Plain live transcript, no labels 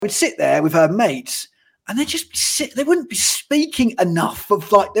We'd sit there with her mates, and they wouldn't be speaking enough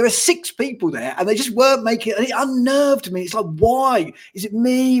of, like, there are 6 people there and they just weren't making it. And it unnerved me. It's like, why? Is it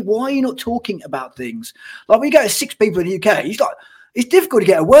me? Why are you not talking about things? Like, when you go to 6 people in the UK, it's difficult to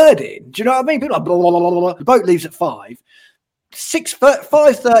get a word in. Do you know what I mean? People are like, blah, blah, blah, blah, blah. The boat leaves at 5.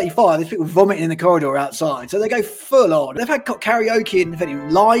 5:35, there's people vomiting in the corridor outside. So they go full on. They've got karaoke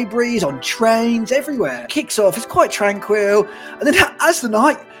in libraries, on trains, everywhere. Kicks off, it's quite tranquil. And then as the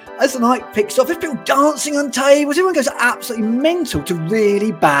night picks off, there's people dancing on tables. Everyone goes absolutely mental to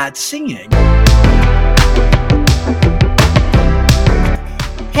really bad singing.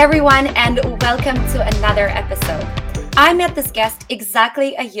 Hey everyone, and welcome to another episode. I met this guest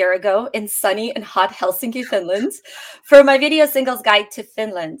exactly a year ago in sunny and hot Helsinki, Finland, for my video singles guide to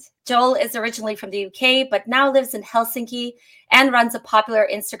Finland. Joel is originally from the UK, but now lives in Helsinki and runs a popular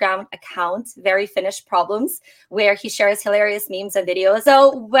Instagram account, VeryFinnishProblems, where he shares hilarious memes and videos.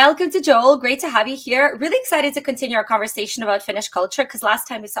 So welcome to Joel. Great to have you here. Really excited to continue our conversation about Finnish culture, because last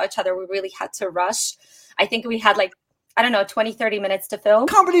time we saw each other, we really had to rush. I think we had 20, 30 minutes to film.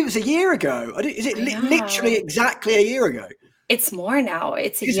 I can't believe it was a year ago. Is it literally exactly a year ago? It's more now.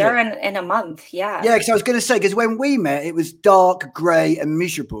 It's a year and a month. Yeah. Yeah, because I was going to say, because when we met, it was dark, grey and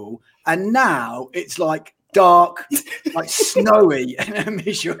miserable. And now it's like dark, like snowy and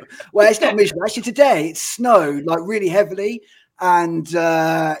miserable. Well, it's not miserable. Actually, today it snowed like really heavily. And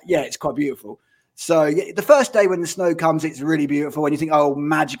it's quite beautiful. So the first day when the snow comes, it's really beautiful. And you think, oh,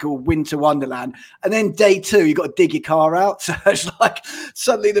 magical winter wonderland. And then day 2, you've got to dig your car out. So it's like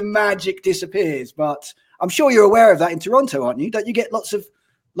suddenly the magic disappears. But I'm sure you're aware of that in Toronto, aren't you? Don't you get lots of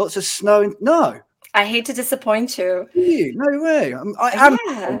snow? No. I hate to disappoint you. No way.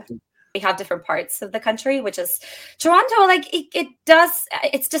 We have different parts of the country, which is Toronto.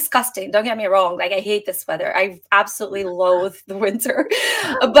 It's disgusting. Don't get me wrong. Like, I hate this weather. I absolutely loathe the winter,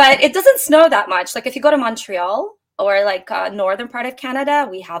 but it doesn't snow that much. Like, if you go to Montreal or northern part of Canada,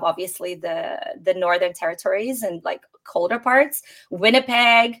 we have obviously the northern territories and like colder parts,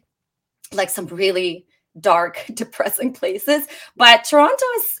 Winnipeg, like some really dark, depressing places. But Toronto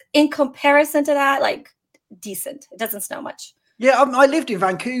is, in comparison to that, like decent. It doesn't snow much. Yeah, I lived in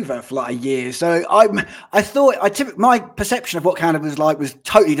Vancouver for like a year, so my perception of what Canada was like was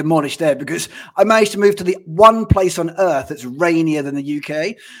totally demolished there, because I managed to move to the one place on Earth that's rainier than the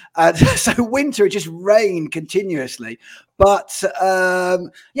UK. So winter, it just rained continuously. But I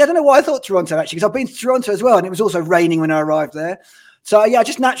don't know why I thought Toronto, actually, because I've been to Toronto as well, and it was also raining when I arrived there. So I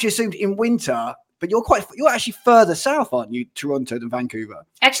just naturally assumed in winter. But you're actually further south, aren't you, Toronto, than Vancouver?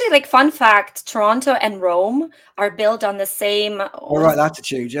 Actually, like, fun fact, Toronto and Rome are built on the same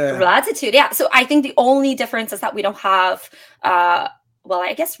latitude, yeah. Latitude, yeah. So I think the only difference is that we don't have I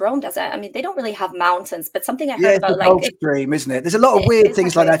guess Rome doesn't. I mean, they don't really have mountains, but something I heard about, like, Gulf Stream, isn't it? There's a lot of weird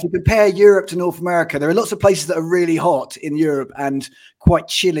things like that. If you compare Europe to North America, there are lots of places that are really hot in Europe and quite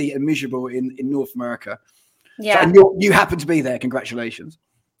chilly and miserable in North America. Yeah. So, and you happen to be there. Congratulations.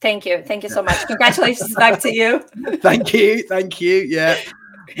 Thank you so much. Congratulations back to you. Thank you. Yeah.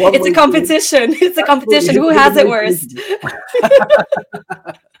 It's a competition. It's a competition. Who has it worst?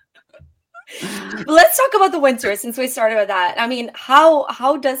 Let's talk about the winter, since we started with that. I mean,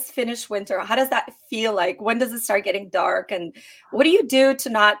 how does Finnish winter, how does that feel like? When does it start getting dark? And what do you do to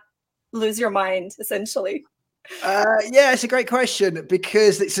not lose your mind, essentially? It's a great question,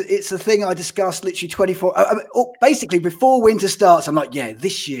 because it's a thing I discussed literally 24. Basically, before winter starts, I'm like,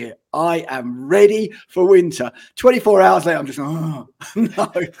 this year I am ready for winter. 24 hours later, I'm just no.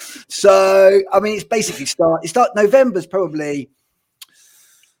 So I mean, it's basically November's probably.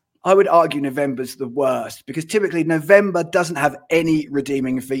 I would argue November's the worst, because typically November doesn't have any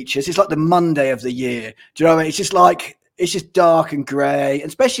redeeming features. It's like the Monday of the year. Do you know what I mean? It's just dark and grey, and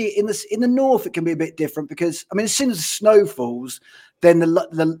especially in the north, it can be a bit different, because I mean, as soon as the snow falls, then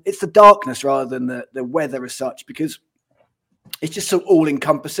it's the darkness rather than the weather as such, because it's just so all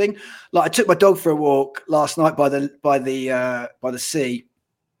encompassing. Like, I took my dog for a walk last night by the sea,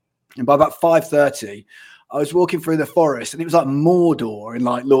 and by about 5:30. I was walking through the forest, and it was like Mordor in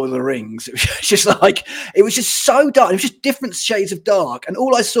like Lord of the Rings. It was just so dark. It was just different shades of dark. And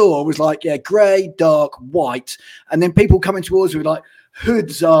all I saw was grey, dark, white. And then people coming towards me with like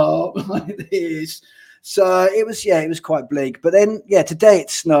hoods up like this. So it was quite bleak. But then, today it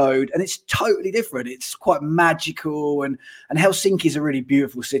snowed, and it's totally different. It's quite magical. And Helsinki is a really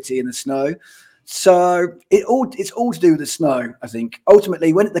beautiful city in the snow. So it's all to do with the snow, I think.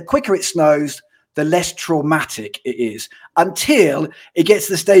 Ultimately, the quicker it snows, the less traumatic it is, until it gets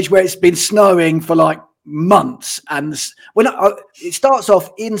to the stage where it's been snowing for like months. And when it starts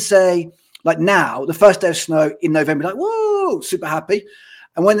off in, say, like now, the first day of snow in November, like, whoa, super happy.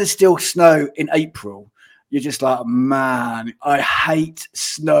 And when there's still snow in April, you're just like, man, I hate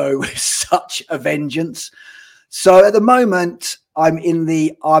snow with such a vengeance. So at the moment, I'm in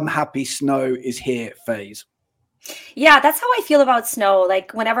the I'm happy snow is here phase. Yeah, that's how I feel about snow.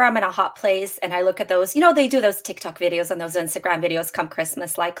 Like whenever I'm in a hot place and I look at those, they do those TikTok videos and those Instagram videos come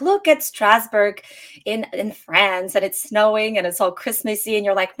Christmas, like look at Strasbourg in France and it's snowing and it's all Christmassy. And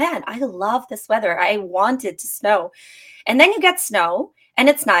you're like, man, I love this weather. I want it to snow. And then you get snow and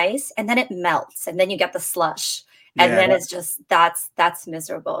it's nice and then it melts and then you get the slush. And then it's just that's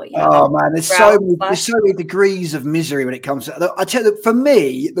miserable. Oh man, there's so many degrees of misery when it comes to. I tell you, for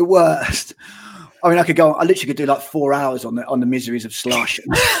me, the worst. I mean, I literally could do like 4 hours on the miseries of slush.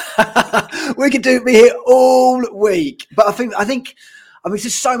 We could be here all week. But I think there's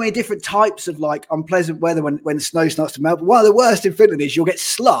just so many different types of like unpleasant weather when the snow starts to melt. But one of the worst in Finland is you'll get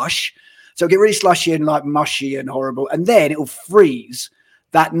slush. So it'll get really slushy and like mushy and horrible. And then it'll freeze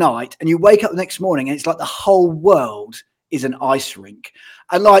that night. And you wake up the next morning and it's like the whole world is an ice rink.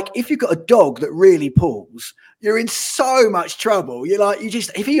 And like, if you've got a dog that really pulls, you're in so much trouble. You're like,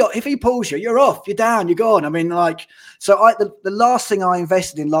 if he pulls you, you're off, you're down, you're gone. I mean, like, so the last thing I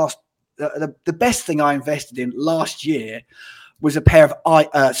invested in the best thing I invested in last year was a pair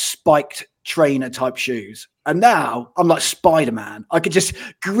of spiked trainer type shoes. And now I'm like Spider-Man. I could just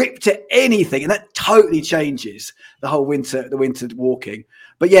grip to anything. And that totally changes the whole winter walking.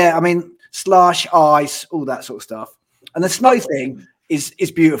 But yeah, I mean, slush, ice, all that sort of stuff. And the snow thing is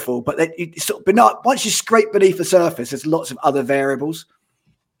beautiful, but it's sort of not, once you scrape beneath the surface, there's lots of other variables.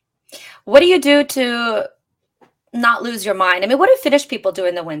 What do you do to not lose your mind? I mean, what do Finnish people do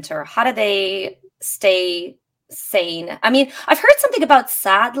in the winter? How do they stay sane? I mean, I've heard something about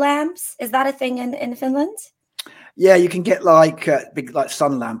sad lamps. Is that a thing in Finland? Yeah, you can get like big like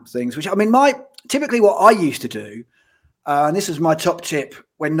sun lamp things, which I mean, typically what I used to do, and this was my top tip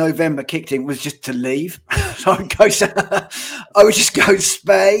when November kicked in, was just to leave. So I would just go to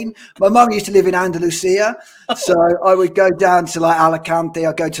Spain. My mum used to live in Andalusia, so I would go down to like Alicante.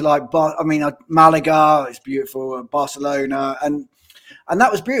 I'd go to like Malaga. It's beautiful. Barcelona, and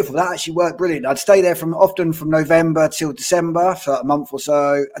that was beautiful. That actually worked brilliant. I'd stay there often from November till December for like a month or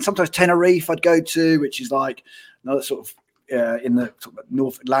so, and sometimes Tenerife I'd go to, which is like another sort of in the sort of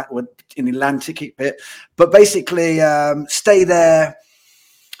North Atlantic, in the Atlantic bit. But basically, stay there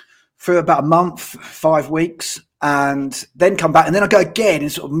for about a month, 5 weeks, and then come back. And then I go again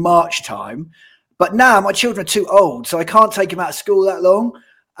in sort of March time. But now my children are too old, so I can't take them out of school that long.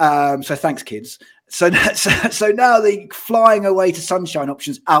 So thanks, kids. So now the flying away to sunshine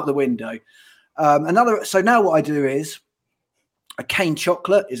options out the window. So now what I do is a cane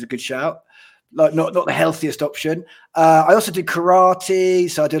chocolate is a good shout. Like not the healthiest option. I also do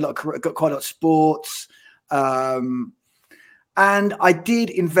karate, so I do got quite a lot of sports. And I did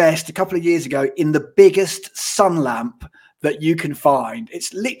invest a couple of years ago in the biggest sun lamp that you can find.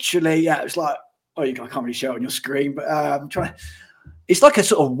 It's literally, it's like, I can't really show it on your screen, but I'm trying. It's like a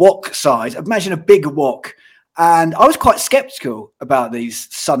sort of wok size. Imagine a big wok. And I was quite skeptical about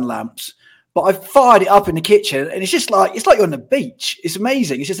these sun lamps, but I fired it up in the kitchen and it's like you're on the beach. It's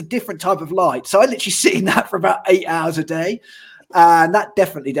amazing. It's just a different type of light. So I literally sit in that for about 8 hours a day. And that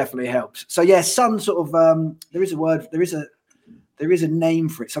definitely helps. So yeah, sun sort of, there is a name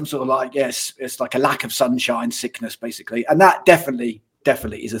for it. Some sort of like, yes, it's like a lack of sunshine sickness basically. And that definitely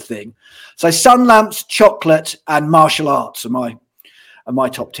is a thing. So sun lamps, chocolate and martial arts are my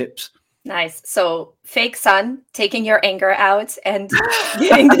top tips. Nice. So fake sun, taking your anger out and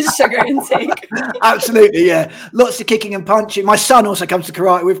getting the sugar intake. Absolutely, yeah. Lots of kicking and punching. My son also comes to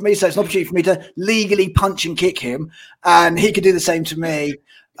karate with me, so it's an opportunity for me to legally punch and kick him, and he could do the same to me.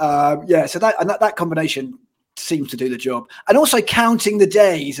 So that combination seems to do the job. And also counting the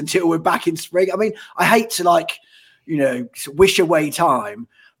days until we're back in spring. I mean, I hate to wish away time,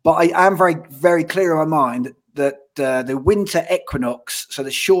 but I am very, very clear in my mind that the winter equinox, so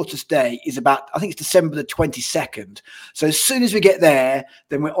the shortest day, is about, I think it's December the 22nd. So as soon as we get there,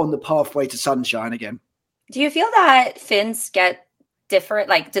 then we're on the pathway to sunshine again. Do you feel that Finns get different?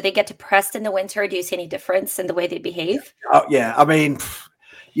 Like, do they get depressed in the winter? Do you see any difference in the way they behave? Oh, yeah. I mean,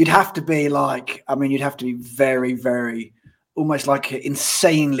 you'd have to be very, very, almost like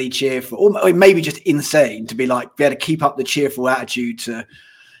insanely cheerful, or maybe just insane to be able to keep up the cheerful attitude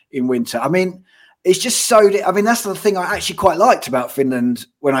in winter. I mean, it's just that's the thing I actually quite liked about Finland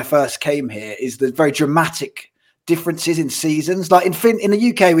when I first came here, is the very dramatic differences in seasons. Like in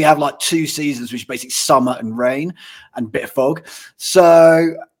the UK, we have like 2 seasons, which is basically summer and rain and a bit of fog.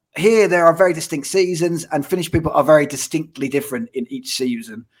 So here there are very distinct seasons, and Finnish people are very distinctly different in each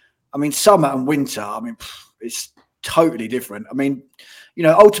season. I mean, summer and winter, it's totally different. I mean,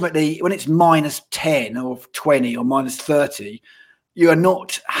 ultimately when it's -10 or 20 or -30, you are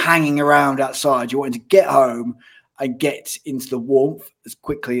not hanging around outside. You're wanting to get home and get into the warmth as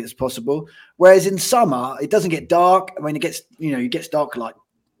quickly as possible. Whereas in summer, it doesn't get dark. I mean, it gets dark like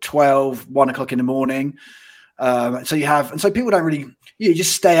 12, 1 o'clock in the morning. So people don't really, you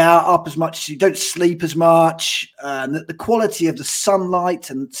just stay up as much. You don't sleep as much. The quality of the sunlight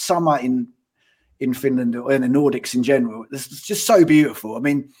and summer in Finland or in the Nordics in general, it's just so beautiful. I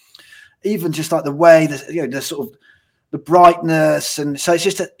mean, even just like the way the sort of the brightness, and so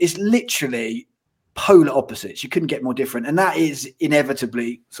it's literally polar opposites. You couldn't get more different, and that is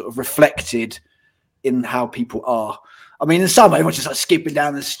inevitably sort of reflected in how people are. I mean, in summer, everyone's just like skipping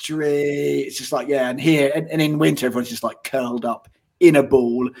down the street. It's just like, yeah. And here, and in winter, everyone's just like curled up in a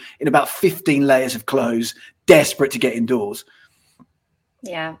ball in about 15 layers of clothes, desperate to get indoors.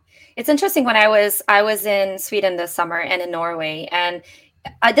 Yeah. It's interesting. When I was in Sweden this summer and in Norway, and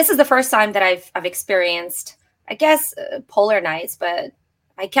this is the first time that I've experienced, I guess, polar nights, but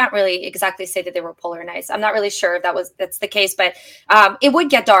I can't really exactly say that they were polar nights. I'm not really sure if that's the case, but it would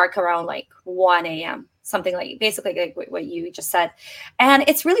get dark around like 1 a.m. Something like basically like what you just said. And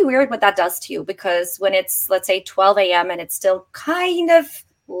it's really weird what that does to you, because when it's, let's say 12 a.m. and it's still kind of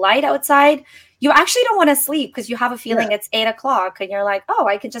light outside, you actually don't want to sleep because you have a feeling it's 8 o'clock and you're like, oh,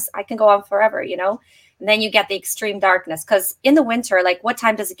 I can go on forever, And then you get the extreme darkness, because in the winter, like what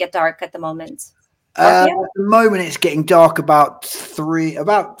time does it get dark at the moment? At the moment, it's getting dark about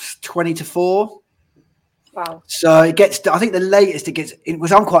 20 to 4. Wow. So it gets, I think the latest it gets,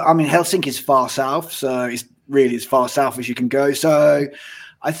 Helsinki is far south, so it's really as far south as you can go. So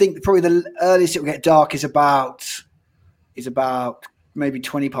I think probably the earliest it will get dark is about maybe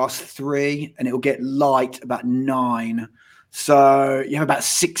 20 past 3, and it will get light about 9. So you have about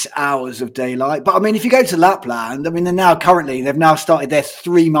 6 hours of daylight. But I mean, if you go to Lapland, I mean, they've now started their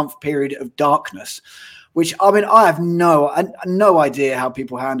 3-month period of darkness, which, I mean, I have no idea how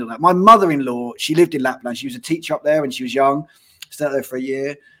people handle that. My mother-in-law, she lived in Lapland. She was a teacher up there when she was young, stayed there for a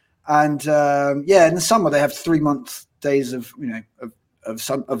year. And in the summer, they have 3-month days of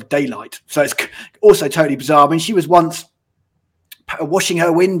daylight. So it's also totally bizarre. I mean, she was once washing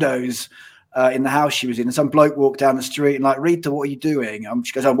her windows in the house she was in, and some bloke walked down the street and like, Rita, what are you doing?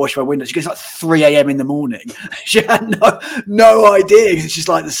 She goes, I'm washing my windows. She goes, like 3 a.m. in the morning. She had no idea, because it's just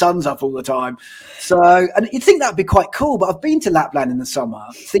like the sun's up all the time. So, and you'd think that'd be quite cool, but I've been to Lapland in the summer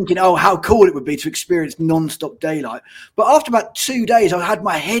thinking, oh, how cool it would be to experience non-stop daylight. But after about 2 days, I had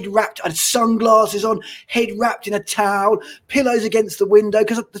my head wrapped, I had sunglasses on, head wrapped in a towel, pillows against the window,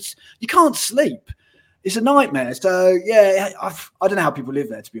 because you can't sleep. It's a nightmare. So, yeah, I don't know how people live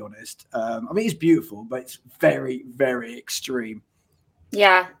there, to be honest. I mean, it's beautiful, but it's very, very extreme.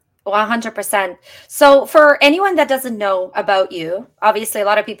 Yeah, 100%. So for anyone that doesn't know about you, obviously a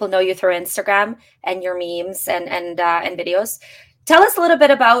lot of people know you through Instagram and your memes and videos. Tell us a little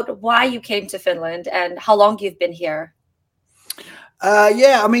bit about why you came to Finland and how long you've been here.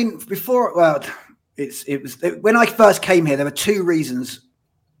 I mean, when I first came here, there were 2 reasons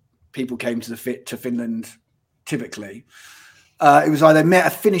people came to Finland typically. It was either met a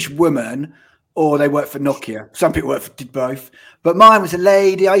Finnish woman or they worked for Nokia. Some people did both, but mine was a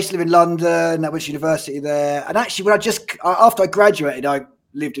lady. I used to live in London. I went to university there, and actually, after I graduated, I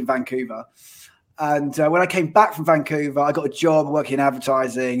lived in Vancouver. And when I came back from Vancouver, I got a job working in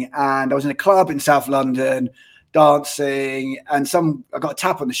advertising, and I was in a club in South London dancing, and I got a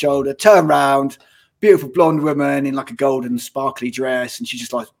tap on the shoulder, turned around, beautiful blonde woman in like a golden sparkly dress, and she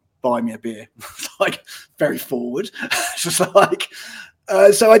just like, buy me a beer. Like, very forward. Just like,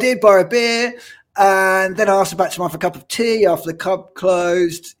 so I did buy a beer, and then I asked her back tomorrow for a cup of tea after the club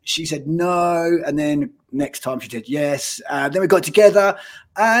closed. She said no, and then next time she said yes. Then we got together,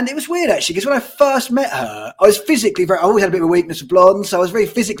 and it was weird actually, because when I first met her, I was physically I always had a bit of a weakness for blondes, so I was very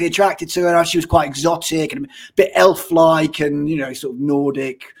physically attracted to her. She was quite exotic and a bit elf-like, and sort of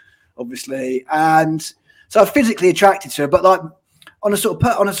Nordic, obviously, and so I was physically attracted to her, but like, on a sort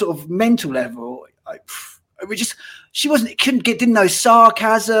of mental level, didn't know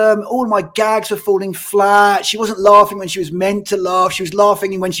sarcasm. All my gags were falling flat. She wasn't laughing when she was meant to laugh. She was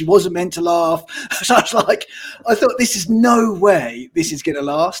laughing when she wasn't meant to laugh. So I was like, I thought, this is no way this is going to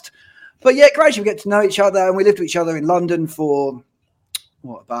last. But yeah, gradually we get to know each other, and we lived with each other in London for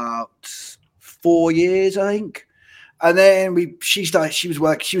about 4 years, I think. And then she was at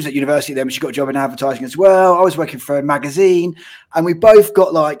university then, but she got a job in advertising as well. I was working for a magazine, and we both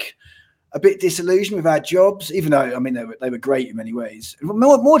got like a bit disillusioned with our jobs, even though, I mean, they were great in many ways.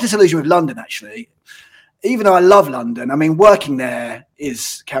 More disillusioned with London, actually. Even though I love London, I mean, working there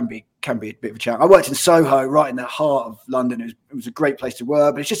can be can be a bit of a challenge. I worked in Soho, right in the heart of London. It was a great place to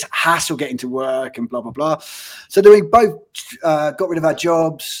work, but it's just a hassle getting to work and blah, blah, blah. So then we both got rid of our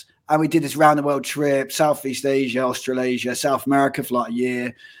jobs and we did this round the world trip, Southeast Asia, Australasia, South America for like a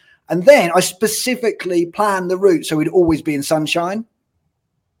year. And then I specifically planned the route so we'd always be in sunshine.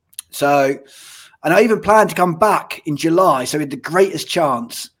 So, and I even planned to come back in July. So we had the greatest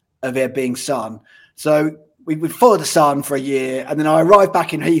chance of there being sun. So we would follow the sun for a year. And then I arrived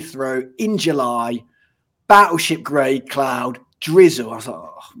back in Heathrow in July, battleship grey cloud, drizzle. I was like,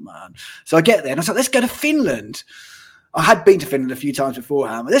 oh, man. So I get there and I was like, let's go to Finland. I had been to Finland a few times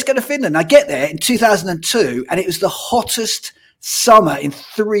beforehand. But let's go to Finland. I get there in 2002 and it was the hottest summer in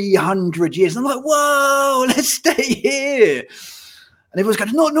 300 years. And I'm like, whoa, let's stay here. And everyone's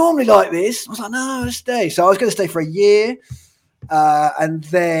going, not normally like this. I was like, no, let's stay. So I was going to stay for a year. And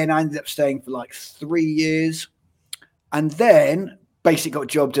then I ended up staying for like 3 years. And then basically got a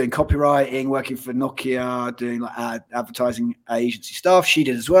job doing copywriting, working for Nokia, doing like advertising agency stuff. She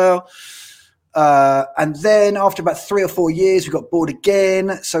did as well. And then after about 3 or 4 years, we got bored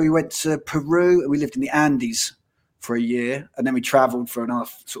again. So we went to Peru and we lived in the Andes for a year. And then we traveled for another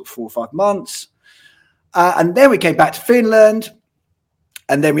sort of 4 or 5 months. And then we came back to Finland.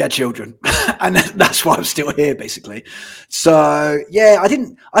 And then we had children. And that's why I'm still here, basically. So, yeah,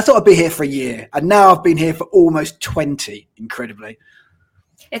 I thought I'd be here for a year. And now I've been here for almost 20, incredibly.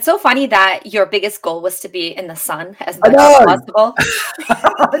 It's so funny that your biggest goal was to be in the sun as much as possible.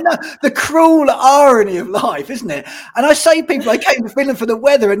 I know. The cruel irony of life, isn't it? And I say to people, I came to Finland for the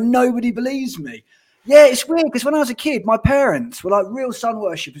weather and nobody believes me. Yeah, it's weird because when I was a kid, my parents were like real sun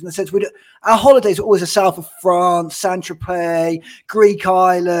worshippers in the sense our holidays were always the south of France, Saint-Tropez, Greek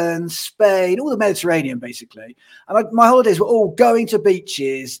islands, Spain, all the Mediterranean, basically. And my holidays were all going to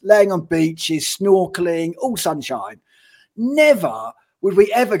beaches, laying on beaches, snorkeling, all sunshine. Never would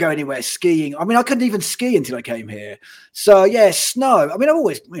we ever go anywhere skiing. I mean, I couldn't even ski until I came here. So, yeah, snow. I mean, I've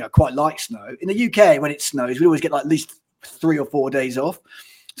always quite liked snow. In the UK, when it snows, we always get like at least 3 or 4 days off.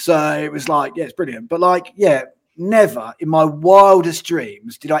 So it was like, yeah, it's brilliant. But like, yeah, never in my wildest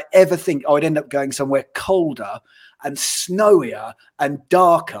dreams did I ever think I'd end up going somewhere colder and snowier and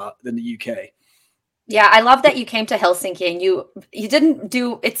darker than the UK. Yeah, I love that you came to Helsinki and you didn't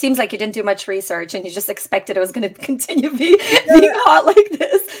do, it seems like you didn't do much research and you just expected it was going to continue being hot like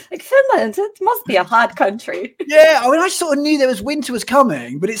this. Like Finland, it must be a hot country. Yeah, I mean, I sort of knew winter was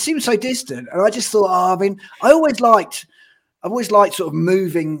coming, but it seemed so distant. And I just thought, I've always liked sort of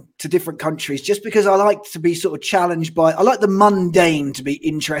moving to different countries just because I like to be sort of challenged I like the mundane to be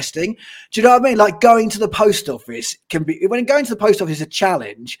interesting. Do you know what I mean? Like going to the post office when going to the post office is a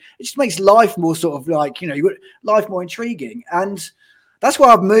challenge, it just makes life more sort of like, life more intriguing. And that's why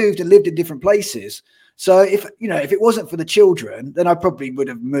I've moved and lived in different places. So if it wasn't for the children, then I probably would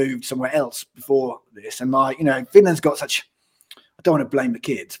have moved somewhere else before this. And Finland's got such, I don't want to blame the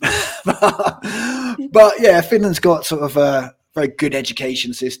kids, but yeah, Finland's got sort of a very good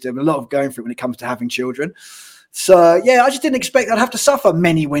education system, a lot of going for it when it comes to having children. So yeah, I just didn't expect I'd have to suffer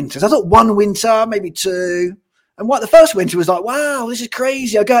many winters. I thought 1 winter, maybe 2. And the first winter was like, wow, this is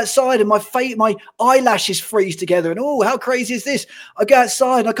crazy. I go outside and my eyelashes freeze together. And oh, how crazy is this? I go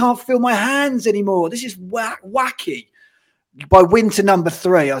outside and I can't feel my hands anymore. This is wacky. By winter number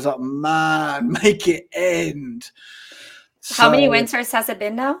 3, I was like, man, make it end. How many winters has it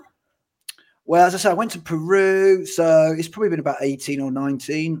been now? Well, as I said, I went to Peru, so it's probably been about 18 or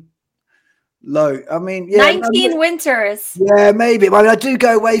 19. Low. I mean, yeah. 19 winters. Yeah, maybe. I mean, I do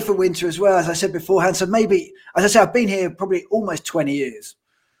go away for winter as well, as I said beforehand. So maybe, as I said, I've been here probably almost 20 years.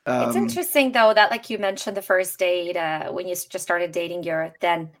 It's interesting, though, that like you mentioned the first date when you just started dating your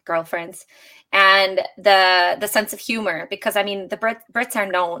then girlfriends and the sense of humor, because, I mean, the Brits are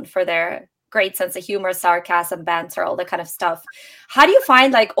known for their great sense of humor, sarcasm, banter, all that kind of stuff. How do you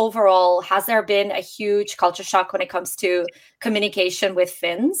find, like, overall, has there been a huge culture shock when it comes to communication with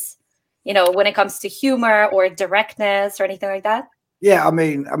Finns? When it comes to humor or directness or anything like that? Yeah, I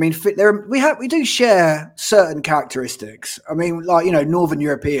mean, we do share certain characteristics. I mean, like, Northern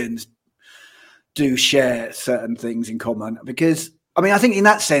Europeans do share certain things in common because, I mean, I think in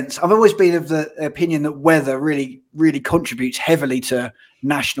that sense, I've always been of the opinion that weather really, really contributes heavily to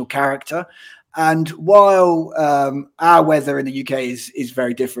national character. And while our weather in the UK is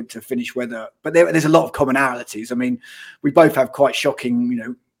very different to Finnish weather, but there's a lot of commonalities. I mean, we both have quite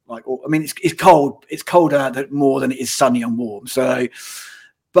shocking, it's cold. It's colder more than it is sunny and warm. So,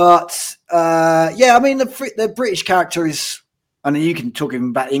 but yeah, I mean, the British character is, and you can talk even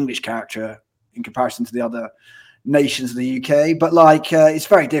about English character in comparison to the other nations of the UK, but like it's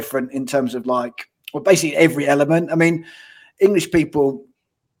very different in terms of basically every element. I mean, English people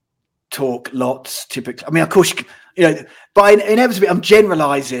talk lots typically. I mean, of course, but inevitably I'm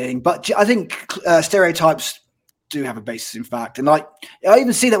generalizing, but I think stereotypes do have a basis in fact. And like, I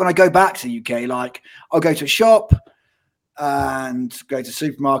even see that when I go back to the UK, like I'll go to a shop and go to the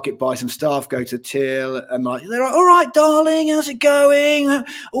supermarket, buy some stuff, go to till, and like they're like, all right, darling, how's it going?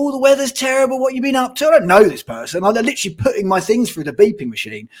 Oh, the weather's terrible. What you been up to? I don't know this person. I'm literally putting my things through the beeping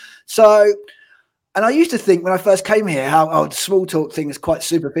machine. So, and I used to think when I first came here, how the small talk thing is quite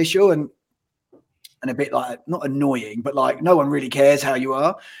superficial and a bit like not annoying, but like no one really cares how you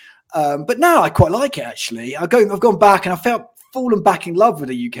are. But now I quite like it actually. I've gone back and I felt fallen back in love with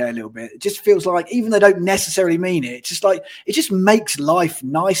the UK a little bit. It just feels like, even though they don't necessarily mean it, it's just like, it just makes life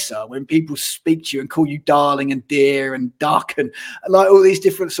nicer when people speak to you and call you darling and dear and duck and like all these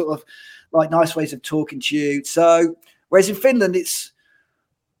different sort of like nice ways of talking to you. So whereas in Finland, it's,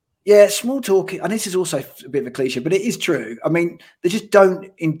 yeah, small talk, and this is also a bit of a cliche, but it is true. I mean, they just don't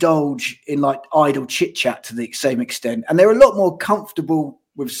indulge in like idle chit chat to the same extent. And they're a lot more comfortable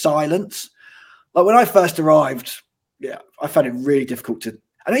with silence. Like when I first arrived, yeah, I found it really difficult to,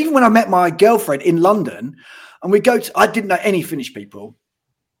 and even when I met my girlfriend in London and I didn't know any Finnish people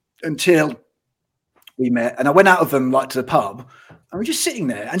until we met, and I went out of them like to the pub and we're just sitting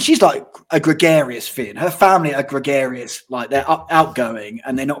there, and she's like a gregarious Finn. Her family are gregarious, like they're outgoing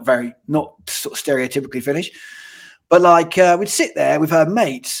and they're not sort of stereotypically Finnish, but like we'd sit there with her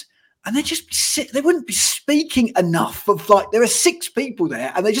mates and they just they wouldn't be speaking enough of like, there are 6 people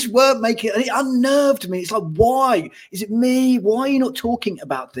there and they just weren't making it. And it unnerved me. It's like, why? Is it me? Why are you not talking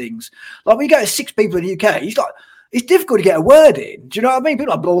about things? Like when you go to 6 people in the UK, it's like, it's difficult to get a word in. Do you know what I mean?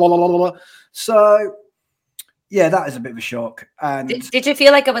 People are like, blah, blah, blah, blah, blah. So yeah, that is a bit of a shock. And did you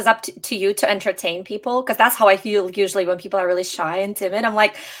feel like it was up to you to entertain people? Because that's how I feel usually when people are really shy and timid. I'm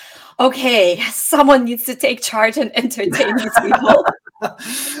like, okay, someone needs to take charge and entertain these people.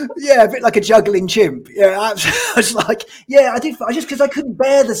 Yeah, a bit like a juggling chimp. Yeah, I was like, yeah, I just because I couldn't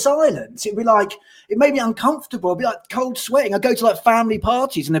bear the silence. It'd be like, it made me uncomfortable. It'd be like cold sweating. I'd go to like family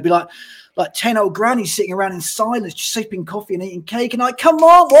parties and there'd be like 10 old grannies sitting around in silence, just sipping coffee and eating cake. And like, come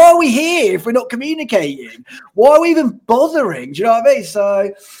on, why are we here if we're not communicating? Why are we even bothering? Do you know what I mean?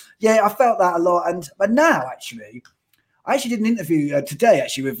 So yeah, I felt that a lot. But now I actually did an interview today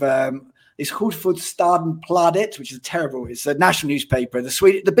actually with it's Hufvudstadsbladet, which is terrible. It's a national newspaper,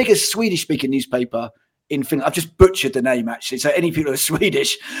 the biggest Swedish-speaking newspaper in Finland. I've just butchered the name actually, so any people who are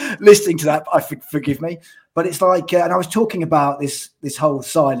Swedish listening to that, forgive me. But it's like, and I was talking about this whole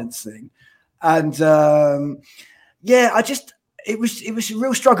silence thing, and yeah, it was a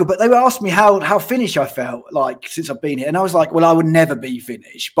real struggle. But they were asking me how Finnish I felt like since I've been here, and I was like, well, I would never be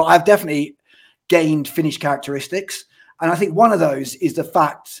Finnish, but I've definitely gained Finnish characteristics, and I think one of those is the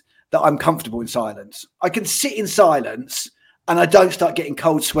fact that I'm comfortable in silence. I can sit in silence and I don't start getting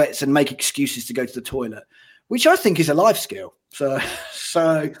cold sweats and make excuses to go to the toilet, which I think is a life skill.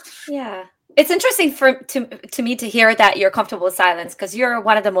 So yeah, it's interesting to me to hear that you're comfortable with silence, because you're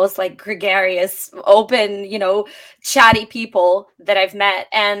one of the most like gregarious, open, chatty people that I've met.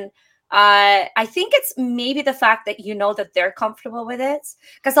 And I think it's maybe the fact that that they're comfortable with it,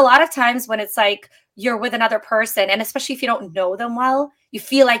 because a lot of times when it's like you're with another person, and especially if you don't know them well, you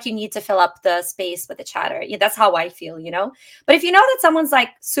feel like you need to fill up the space with the chatter. Yeah, that's how I feel, But if you know that someone's like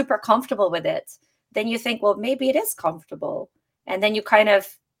super comfortable with it, then you think, well, maybe it is comfortable. And then you kind of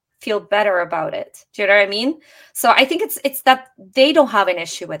feel better about it. Do you know what I mean? So I think it's that they don't have an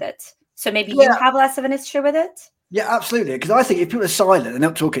issue with it. So maybe you have less of an issue with it. Yeah, absolutely. Because I think if people are silent and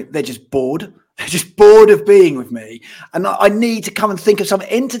not talking, they're just bored. They're just bored of being with me. And I need to come and think of some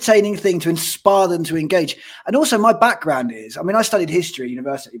entertaining thing to inspire them to engage. And also my background is, I studied history at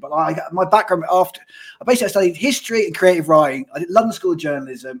university, but my background I studied history and creative writing. I did London School of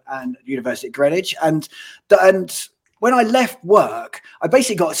Journalism and University of Greenwich. And when I left work, I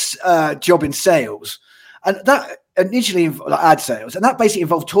basically got a job in sales. And that initially involved ad sales. And that basically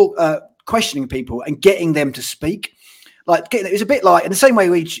involved questioning people and getting them to speak. It was a bit like in the same way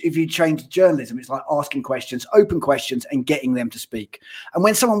if you trained journalism, it's like asking questions, open questions, and getting them to speak. And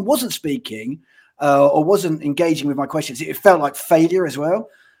when someone wasn't speaking or wasn't engaging with my questions, it felt like failure as well.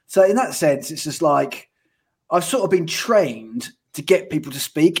 So in that sense, it's just like I've sort of been trained to get people to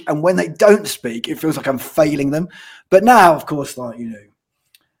speak, and when they don't speak, it feels like I'm failing them. But now, of course,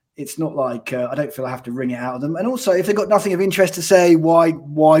 it's not like I don't feel I have to wring it out of them. And also, if they've got nothing of interest to say, why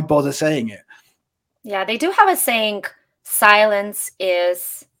bother saying it? Yeah, they do have a saying. Silence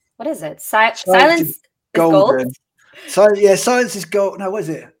is, what is it? Silence is gold. So yeah, silence is gold. No, what is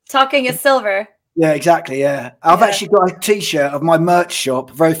it? Talking is silver. Yeah, exactly. Yeah. I've actually got a t-shirt of my merch shop,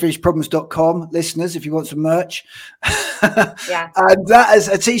 VeryFinnishProblems.com, listeners, if you want some merch. Yeah. And that is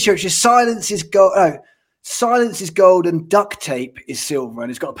a t-shirt which is silence is gold. Oh, silence is gold and duct tape is silver. And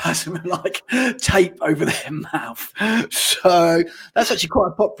it's got a person with like tape over their mouth. So that's actually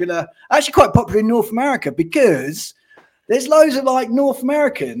quite popular in North America, because there's loads of like North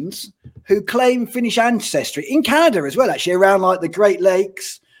Americans who claim Finnish ancestry in Canada as well, actually, around like the Great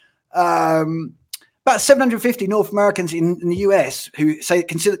Lakes. About 750 North Americans in the US who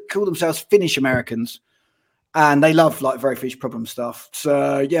call themselves Finnish Americans, and they love like Very Finnish Problem stuff.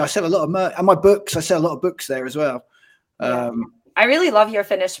 So yeah, I sell a lot of merch, and my books. I sell a lot of books there as well. I really love your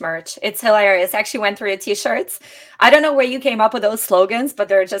Finnish merch. It's hilarious. I actually went through your t-shirts. I don't know where you came up with those slogans, but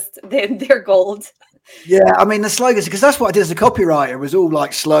they're gold. Yeah, I mean the slogans, because that's what I did as a copywriter, was all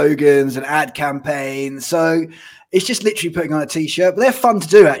like slogans and ad campaigns. So it's just literally putting on a t-shirt, but they're fun to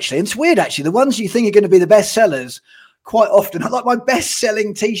do actually. And it's weird actually. The ones you think are going to be the best sellers, quite often, like my best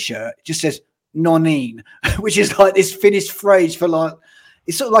selling t-shirt just says "nonine," which is like this Finnish phrase for like,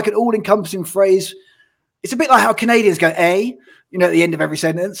 it's sort of like an all-encompassing phrase. It's a bit like how Canadians go "eh," at the end of every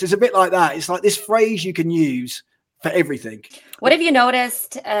sentence. It's a bit like that. It's like this phrase you can use for everything. What have you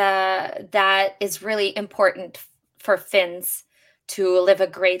noticed that is really important for Finns to live a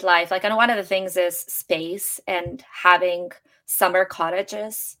great life? Like, I know one of the things is space and having summer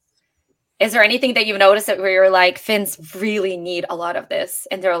cottages. Is there anything that you've noticed that where you're like, Finns really need a lot of this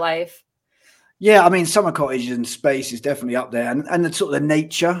in their life? Yeah, I mean, summer cottages and space is definitely up there, and the sort of the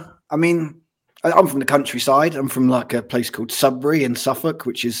nature. I mean, I'm from the countryside. I'm from like a place called Sudbury in Suffolk,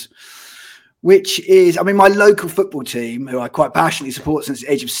 which is, I mean, my local football team, who I quite passionately support since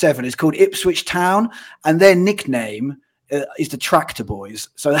the age of 7, is called Ipswich Town, and their nickname is the Tractor Boys.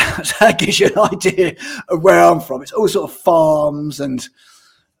 So that gives you an idea of where I'm from. It's all sort of farms and,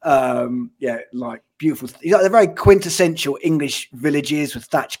 like beautiful. They're very quintessential English villages with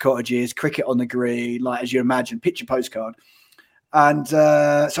thatched cottages, cricket on the green, like as you imagine, picture postcard. And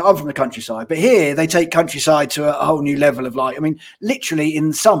so I'm from the countryside, but here they take countryside to a whole new level of like, I mean, literally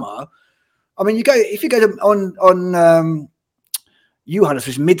in summer. I mean, if you go to on Juhannus, which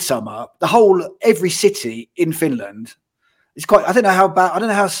is midsummer, every city in Finland is quite. I don't know how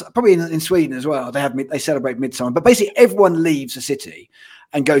probably in Sweden as well. They celebrate midsummer, but basically everyone leaves the city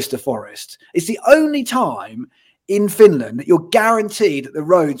and goes to the forest. It's the only time in Finland that you're guaranteed that the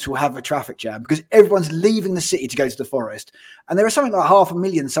roads will have a traffic jam, because everyone's leaving the city to go to the forest. And there are something like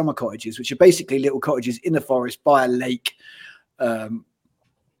 500,000 summer cottages, which are basically little cottages in the forest by a lake.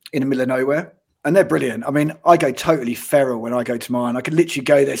 In the middle of nowhere, and they're brilliant. I mean, I go totally feral when I go to mine. I could literally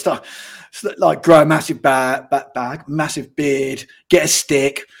go there, start like grow a massive bag, massive beard, get a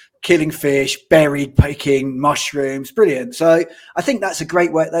stick, killing fish, berry picking, mushrooms, brilliant. So I think that's a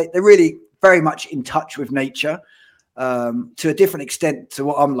great way. They're really very much in touch with nature to a different extent to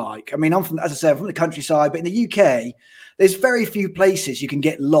what I'm like. I mean, I'm from the countryside, but in the UK, there's very few places you can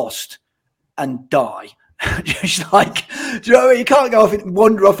get lost and die. Just like, do you know what I mean? You can't go off and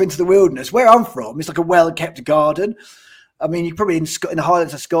wander off into the wilderness. Where I'm from, it's like a well-kept garden. I mean, you're probably in the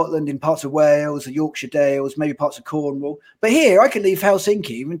Highlands of Scotland, in parts of Wales, the Yorkshire Dales, maybe parts of Cornwall. But here, I can leave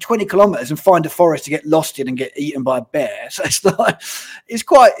Helsinki, even 20 kilometres, and find a forest to get lost in and get eaten by a bear. So it's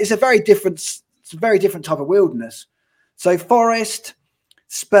a very different type of wilderness. So forest,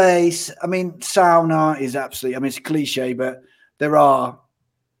 space. I mean, sauna is absolutely. I mean, it's a cliche, but there are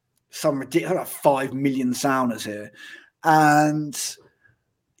some ridiculous, like 5 million saunas here, and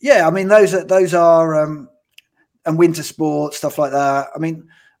yeah, I mean those are and winter sports, stuff like that. I mean,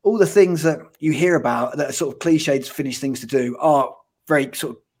 all the things that you hear about that are sort of cliched Finnish things to do are very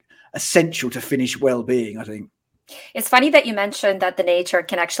sort of essential to Finnish well-being, I think. It's funny that you mentioned that the nature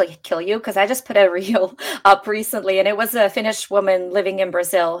can actually kill you, because I just put a reel up recently, and it was a Finnish woman living in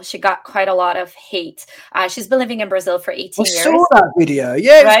Brazil. She got quite a lot of hate. She's been living in Brazil for 18 years. I saw that video.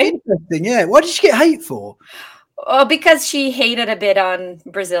 Yeah, right? It's interesting. Yeah. What did she get hate for? Well, because she hated a bit on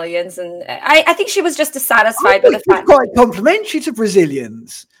Brazilians, and I think she was just dissatisfied with the fact. Quite complimentary to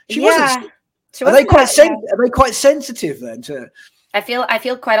Brazilians. She wasn't. Are they quite sensitive then to? I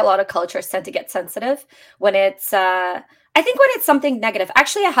feel quite a lot of cultures tend to get sensitive when it's I think when it's something negative.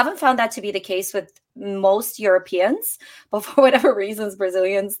 Actually, I haven't found that to be the case with most Europeans, but for whatever reasons,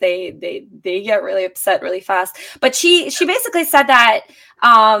 Brazilians, they get really upset really fast. But she basically said that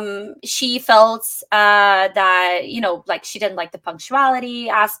she felt that, you know, like she didn't like the punctuality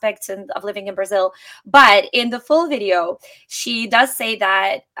aspect of living in Brazil. But in the full video, she does say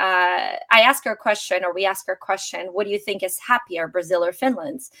that I asked her a question, or we asked her a question, what do you think is happier, Brazil or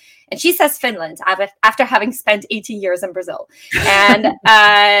Finland? And she says Finland, after having spent 18 years in Brazil.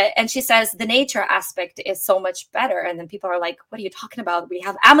 And she says the nature aspect is so much better. And then people are like, what are you talking about? We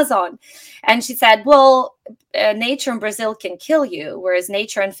have Amazon. And she said, well, nature in Brazil can kill you, whereas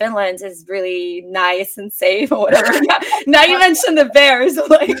nature in Finland is really nice and safe or whatever. Now you mentioned the bears,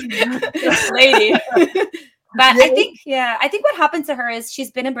 like, lady. But I think what happened to her is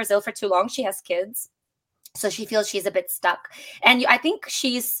she's been in Brazil for too long. She has kids. So she feels she's a bit stuck. And I think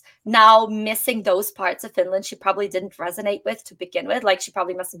she's now missing those parts of Finland she probably didn't resonate with to begin with. Like, she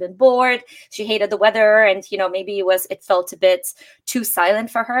probably must have been bored. She hated the weather. And, you know, maybe it felt a bit too silent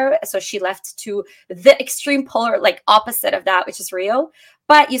for her. So she left to the extreme polar, like, opposite of that, which is Rio.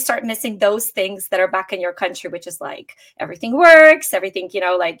 But you start missing those things that are back in your country, which is like everything works, everything, you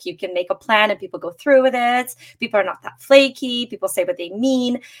know, like you can make a plan and people go through with it. People are not that flaky. People say what they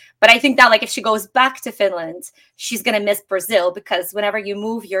mean. But I think that, like, if she goes back to Finland, she's going to miss Brazil, because whenever you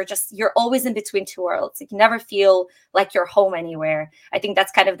move, you're always in between two worlds. You can never feel like you're home anywhere. I think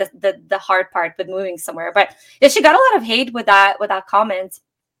that's kind of the hard part with moving somewhere. But yeah, she got a lot of hate with that comment.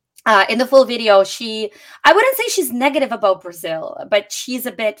 In the full video, I wouldn't say she's negative about Brazil, but she's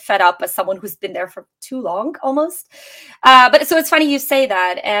a bit fed up as someone who's been there for too long, almost. But so it's funny you say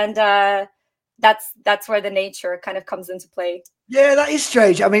that, and that's where the nature kind of comes into play. Yeah, that is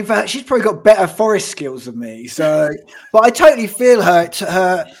strange. I mean, she's probably got better forest skills than me. So, but I totally feel her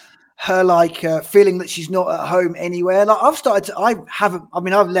feeling that she's not at home anywhere. Like, I've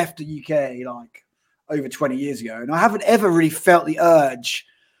left the UK like over 20 years ago, and I haven't ever really felt the urge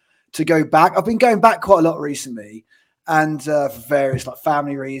to go back. I've been going back quite a lot recently, and for various like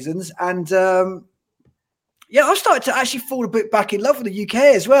family reasons. And I've started to actually fall a bit back in love with the UK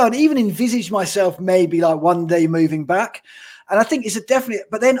as well, and even envisage myself maybe like one day moving back. And I think it's a definite.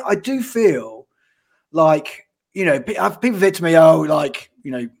 But then I do feel like, you know, people said to me, "Oh, like,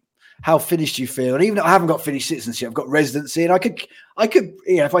 you know, how Finnish do you feel?" And even though I haven't got Finnish citizenship, I've got residency, and I could,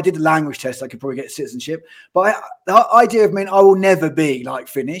 you know, if I did the language test, I could probably get citizenship. But the idea of me, I will never be like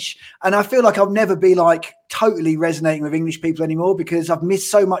Finnish, and I feel like I'll never be like totally resonating with English people anymore, because I've missed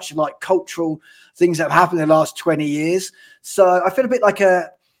so much of like cultural things that have happened in the last 20 years. So I feel a bit like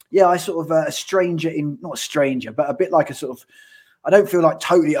a stranger not a stranger, but a bit like a sort of, I don't feel like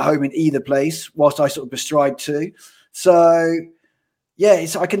totally at home in either place, whilst I sort of bestride too. So yeah,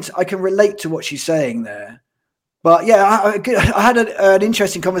 I can relate to what she's saying there. But yeah, I had an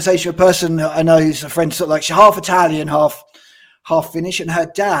interesting conversation with a person I know who's a friend, sort of like, she's half Italian, half Finnish, and her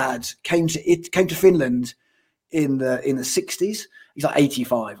dad came to Finland in the 60s. He's like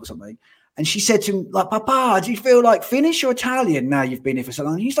 85 or something. And she said to him, like, "Papa, do you feel like Finnish or Italian now you've been here for so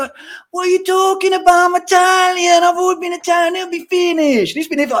long?" And he's like, "What are you talking about? I'm Italian. I've always been Italian. It'll be Finnish." And he's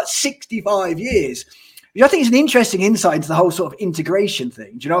been here for like 65 years. Which I think is an interesting insight into the whole sort of integration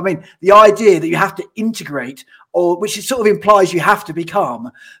thing. Do you know what I mean? The idea that you have to integrate, or which it sort of implies you have to become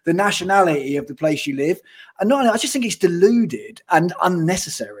the nationality of the place you live. And not only, I just think it's deluded and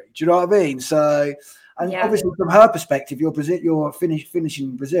unnecessary. Do you know what I mean? So, and obviously from her perspective, you're Finnish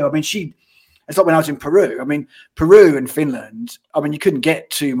in Brazil. I mean, it's like when I was in Peru. I mean, Peru and Finland, I mean, you couldn't get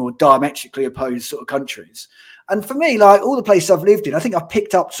two more diametrically opposed sort of countries. And for me, like all the places I've lived in, I think I've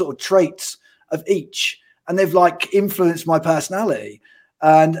picked up sort of traits of each, and they've like influenced my personality.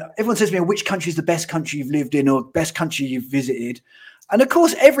 And everyone says to me, which country is the best country you've lived in, or best country you've visited? And of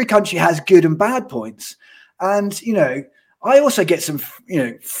course, every country has good and bad points. And, you know, I also get some, you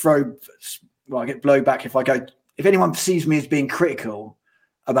know, I get blowback if anyone perceives me as being critical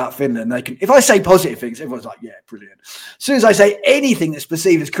about Finland, they can, if I say positive things, everyone's like, yeah, brilliant. As soon as I say anything that's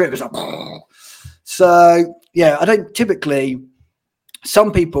perceived as critical, it's like, so yeah, I don't typically.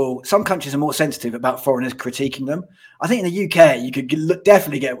 Some countries are more sensitive about foreigners critiquing them. I think in the UK, you could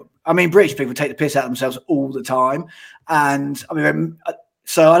definitely get, I mean, British people take the piss out of themselves all the time. And I mean,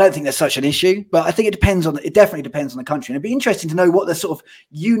 so I don't think there's such an issue, but I think it definitely depends on the country. And it'd be interesting to know what the sort of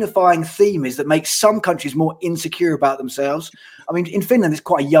unifying theme is that makes some countries more insecure about themselves. I mean, in Finland, it's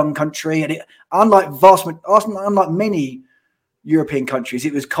quite a young country, and unlike many European countries,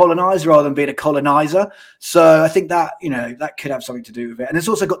 it was colonized rather than being a colonizer. So I think that, you know, that could have something to do with it. And it's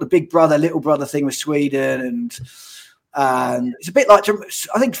also got the big brother, little brother thing with Sweden, and it's a bit like,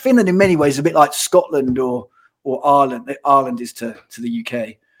 I think Finland in many ways is a bit like Scotland or Ireland. Ireland is to the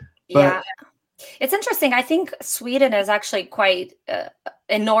UK. But, It's interesting. I think Sweden is actually quite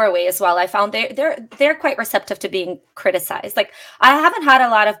in Norway as well. I found they're quite receptive to being criticized. Like I haven't had a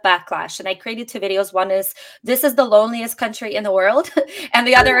lot of backlash, and I created 2 videos. One is this is the loneliest country in the world, and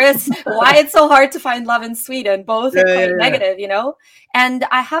the other is why it's so hard to find love in Sweden. Both are quite negative, you know. And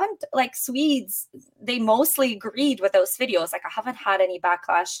I haven't like Swedes. They mostly agreed with those videos. Like I haven't had any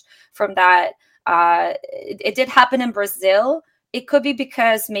backlash from that. It did happen in Brazil. It could be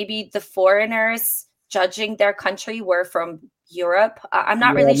because maybe the foreigners judging their country were from Europe. I'm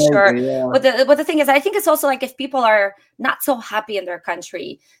not really sure. But the thing is, I think it's also like if people are not so happy in their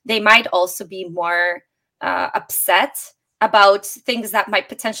country, they might also be more upset about things that might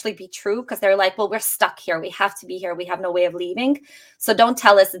potentially be true because they're like, well, we're stuck here. We have to be here. We have no way of leaving. So don't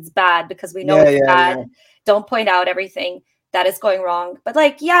tell us it's bad because we know it's bad. Yeah. Don't point out everything that is going wrong. But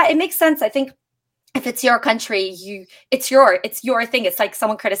like, yeah, it makes sense. I think if it's your country, it's your thing. It's like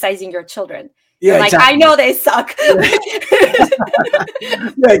someone criticizing your children. Yeah, like exactly. I know they suck.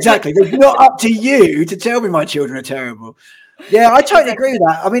 Yeah, exactly. It's not up to you to tell me my children are terrible. Yeah, I totally agree with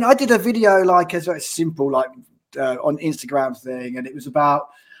that. I mean, I did a video like as a simple like on Instagram thing, and it was about,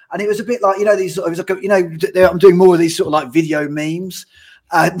 and it was a bit like these sort of, it was like I'm doing more of these sort of like video memes,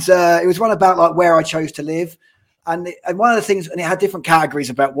 and it was one about like where I chose to live. And one of the things, and it had different categories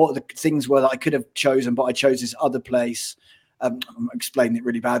about what the things were that I could have chosen, but I chose this other place. I'm explaining it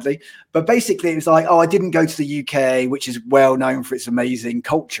really badly. But basically, it was like, I didn't go to the UK, which is well known for its amazing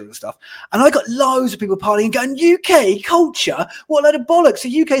culture and stuff. And I got loads of people partying and going, UK culture? What a load of bollocks.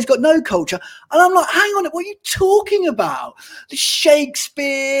 The UK's got no culture. And I'm like, hang on, what are you talking about? The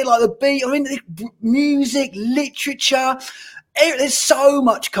Shakespeare, like the beat, I mean, the music, literature. There's so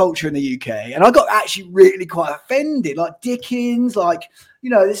much culture in the UK, and I got actually really quite offended. Like Dickens, like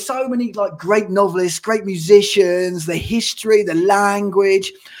there's so many like great novelists, great musicians, the history, the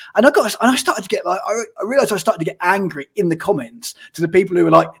language, and I started to get like I realized I started to get angry in the comments to the people who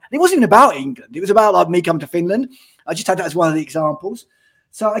were like, it wasn't even about England; it was about like me coming to Finland. I just had that as one of the examples,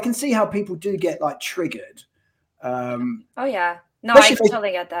 so I can see how people do get like triggered. Oh yeah, no, I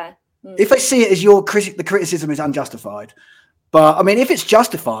totally get that. If they see it as the criticism is unjustified. But I mean, if it's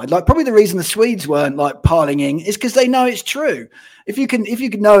justified, like probably the reason the Swedes weren't like piling in is because they know it's true. If you can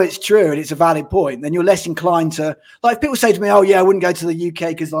know it's true and it's a valid point, then you're less inclined to, like, if people say to me, "Oh yeah, I wouldn't go to the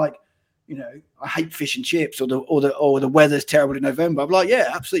UK because like, I hate fish and chips or the weather's terrible in November." I'm like,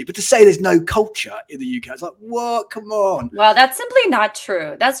 yeah, absolutely. But to say there's no culture in the UK, it's like, what? Come on. Well, that's simply not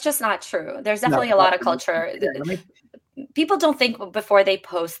true. That's just not true. There's definitely a lot of culture. Yeah, people don't think before they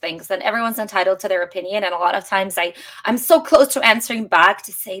post things, and everyone's entitled to their opinion. And a lot of times I'm so close to answering back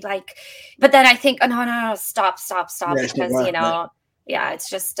to say like, but then I think, oh, no, stop. Yeah, because, yeah, it's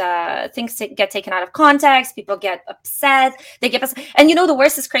just things get taken out of context. People get upset. They get upset. And the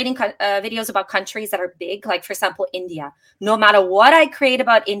worst is creating videos about countries that are big. Like, for example, India. No matter what I create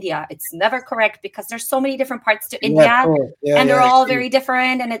about India, it's never correct because there's so many different parts to India, and they're all very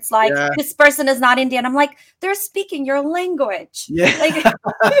different. And it's like, this person is not Indian. I'm like, they're speaking your language. Yeah. Like,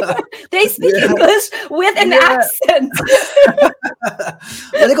 they speak English with an accent.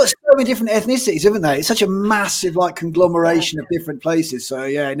 Well, they've got so many different ethnicities, haven't they? It's such a massive like conglomeration of different places. So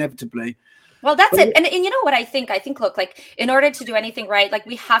yeah, inevitably. Well, that's it. And you know what I think? I think, look, like in order to do anything right, like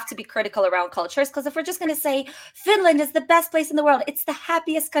we have to be critical around cultures, because if we're just going to say Finland is the best place in the world, it's the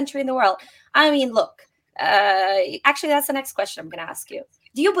happiest country in the world. I mean, look, actually, that's the next question I'm going to ask you.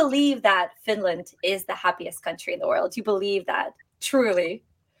 Do you believe that Finland is the happiest country in the world? Do you believe that truly?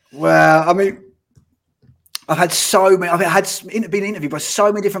 Well, I mean, I've been interviewed by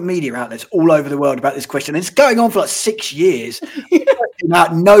so many different media outlets all over the world about this question. And it's going on for like 6 years.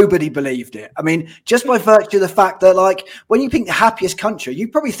 Nobody believed it. I mean, just by virtue of the fact that, like, when you think the happiest country, you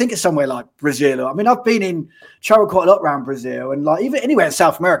probably think of somewhere like Brazil. I mean, I've been traveled quite a lot around Brazil, and like even anywhere in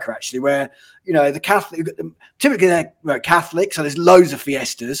South America, actually, where the Catholic, typically they're Catholic, so there's loads of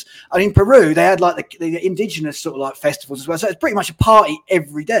fiestas. And in Peru, they had like the indigenous sort of like festivals as well. So it's pretty much a party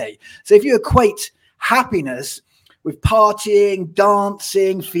every day. So if you equate happiness with partying,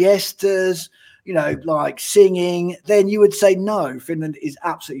 dancing, fiestas, like singing, then you would say no, Finland is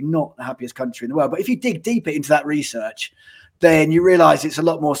absolutely not the happiest country in the world. But if you dig deeper into that research, then you realize it's a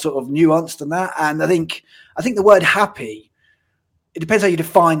lot more sort of nuanced than that. And I think the word happy, it depends how you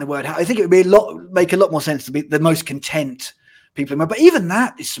define the word. I think it would make a lot more sense to be the most content people. But even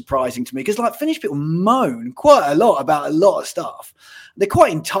that is surprising to me, because like Finnish people moan quite a lot about a lot of stuff. They're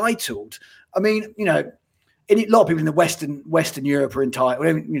quite entitled. I mean, a lot of people in the Western Europe are entitled,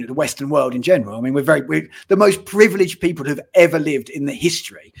 the Western world in general. I mean, we're the most privileged people who've ever lived in the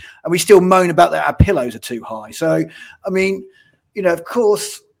history, and we still moan about that our pillows are too high. So, I mean, of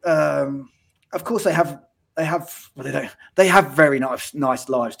course, of course they have well, they have very nice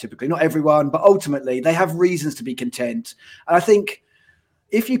lives typically, not everyone, but ultimately they have reasons to be content. And I think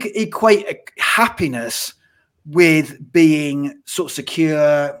if you could equate happiness with being sort of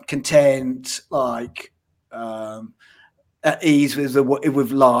secure, content, like at ease with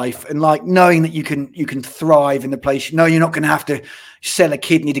life, and like knowing that you can thrive in the place, knowing you're not going to have to sell a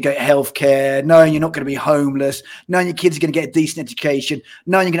kidney to get healthcare, knowing you're not going to be homeless, knowing your kids are going to get a decent education,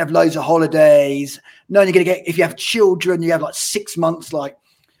 knowing you're going to have loads of holidays, knowing you're going to get, if you have children, you have like 6 months like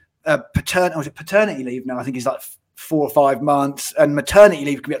paternity leave now, I think it's like 4 or 5 months, and maternity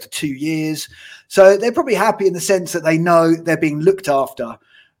leave can be up to 2 years. So they're probably happy in the sense that they know they're being looked after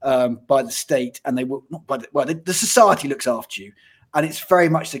by the state, and they will not by the society looks after you. And it's very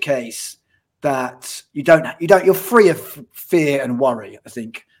much the case that you're free of fear and worry, I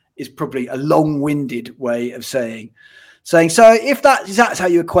think, is probably a long-winded way of saying. So if that's how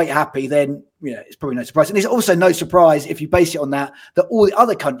you equate happy, then it's probably no surprise. And it's also no surprise if you base it on that all the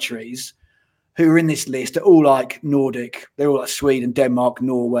other countries who are in this list are all like Nordic. They're all like Sweden, Denmark,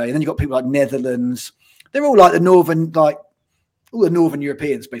 Norway. And then you've got people like Netherlands. They're all like all the Northern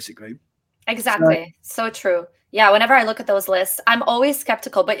Europeans, basically. Exactly. So true. Yeah. Whenever I look at those lists, I'm always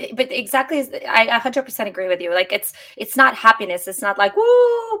skeptical, but exactly, I 100% agree with you. Like it's not happiness. It's not like,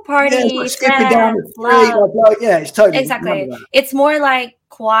 woo, party, it's skipping down the street. Yeah, it's totally. Exactly. It's more like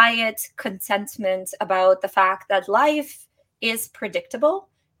quiet contentment about the fact that life is predictable,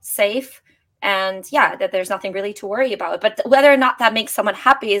 safe, and that there's nothing really to worry about. But whether or not that makes someone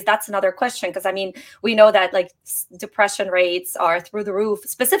happy that's another question. Because I mean, we know that like depression rates are through the roof,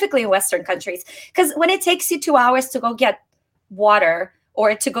 specifically in Western countries. Because when it takes you 2 hours to go get water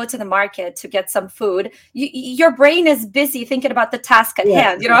or to go to the market to get some food, your brain is busy thinking about the task at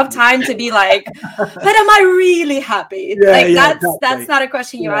hand. You don't have time to be like, but am I really happy? That's not a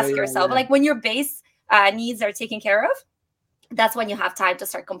question you ask yourself. But like when your base needs are taken care of, that's when you have time to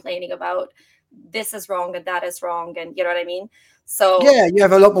start complaining about this is wrong and that is wrong, and you know what I mean. So you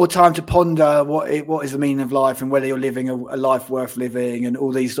have a lot more time to ponder what is the meaning of life and whether you're living a life worth living, and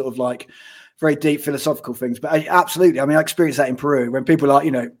all these sort of like very deep philosophical things. But absolutely, I mean, I experienced that in Peru when people are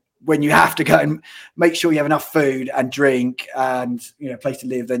like, when you have to go and make sure you have enough food and drink and a place to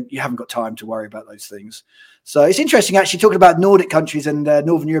live, then you haven't got time to worry about those things. So it's interesting, actually, talking about Nordic countries and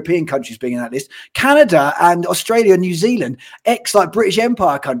Northern European countries being in that list. Canada and Australia and New Zealand, like British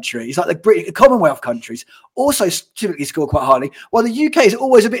Empire countries, like the British Commonwealth countries, also typically score quite highly, while the UK is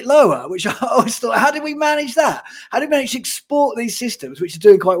always a bit lower, which I always thought, how did we manage that? How did we manage to export these systems, which are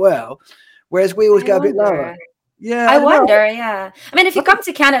doing quite well, whereas we always go a bit lower? Yeah, I wonder. Yeah, I mean, if you come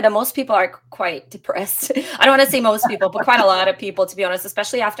to Canada, most people are quite depressed. I don't want to say most people, but quite a lot of people, to be honest,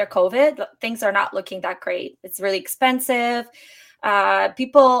 especially after COVID, things are not looking that great. It's really expensive.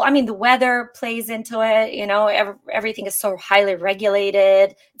 People, I mean, the weather plays into it. Everything is so highly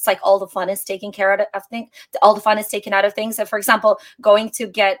regulated. It's like all the fun is taken care of things. All the fun is taken out of things. So, for example, going to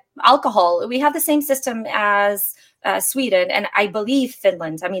get alcohol, we have the same system as Sweden, and I believe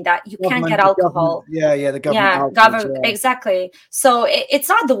Finland. I mean, that you can't get alcohol. The government. Exactly. So it's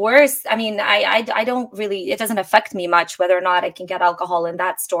not the worst. I mean, I don't really, it doesn't affect me much whether or not I can get alcohol in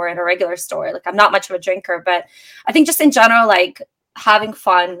that store, in a regular store. Like, I'm not much of a drinker, but I think just in general, like having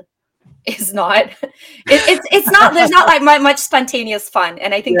fun is not, it's not, there's not like much spontaneous fun.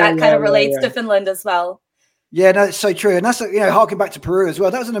 And I think that kind of relates to Finland as well. Yeah, no, it's so true. And that's, harking back to Peru as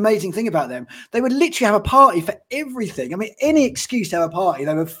well. That was an amazing thing about them. They would literally have a party for everything. I mean, any excuse to have a party,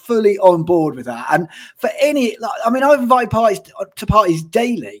 they were fully on board with that. And for I invite parties to parties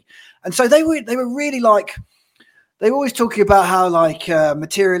daily. And so they were really like, they were always talking about how like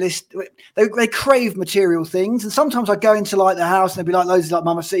materialist, they crave material things. And sometimes I'd go into like the house and there'd be like loads of like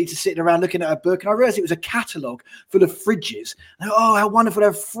Mamacita sitting around looking at a book. And I realized it was a catalogue full of fridges. And how wonderful to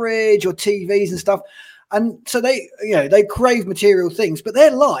have a fridge or TVs and stuff. And so they crave material things, but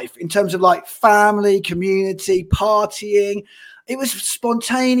their life in terms of like family, community, partying, it was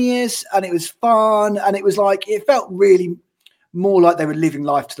spontaneous and it was fun. And it was like, it felt really more like they were living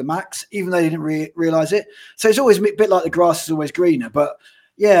life to the max, even though they didn't realize it. So it's always a bit like the grass is always greener. But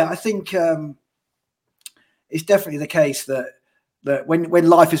yeah, I think it's definitely the case that when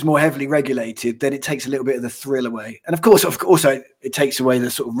life is more heavily regulated, then it takes a little bit of the thrill away. And of course, it takes away the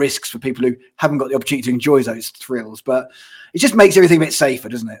sort of risks for people who haven't got the opportunity to enjoy those thrills. But it just makes everything a bit safer,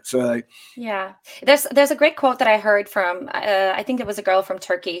 doesn't it? So yeah, there's a great quote that I heard from, I think it was a girl from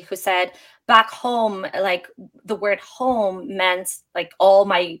Turkey who said, back home, like the word home meant like all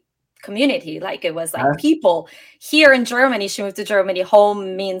my community, like it was like people. Here in Germany, she moved to Germany,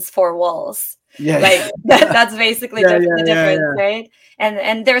 home means 4 walls. Yeah. Like that's basically the difference, right?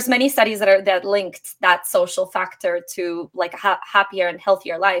 And there's many studies that linked that social factor to like a happier and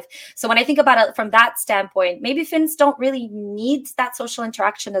healthier life. So when I think about it from that standpoint, maybe Finns don't really need that social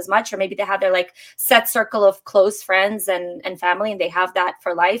interaction as much, or maybe they have their like set circle of close friends and family, and they have that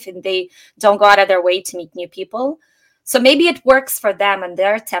for life, and they don't go out of their way to meet new people. So maybe it works for them and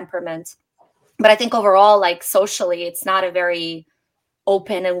their temperament. But I think overall, like socially, it's not a very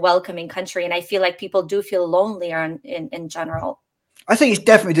open and welcoming country. And I feel like people do feel lonelier in general. I think it's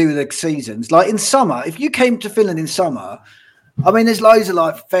definitely to do with the seasons. Like in summer, if you came to Finland in summer, I mean, there's loads of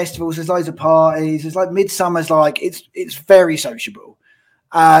like festivals, there's loads of parties, there's like midsummer's like it's very sociable.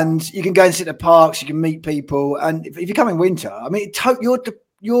 And you can go and sit in the parks, you can meet people. And if you come in winter, I mean,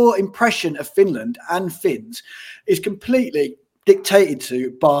 your impression of Finland and Finns is completely dictated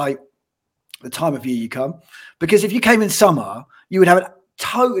to by the time of year you come. Because if you came in summer, you would have a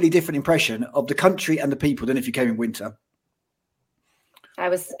totally different impression of the country and the people than if you came in winter. I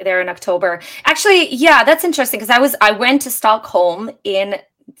was there in October. Actually, yeah, that's interesting because I went to Stockholm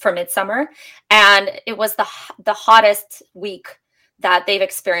for midsummer, and it was the hottest week that they've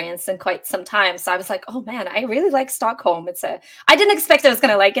experienced in quite some time. So I was like, oh man, I really like Stockholm. I didn't expect I was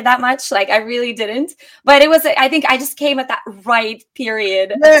going to like it that much. Like I really didn't, but I think I just came at that right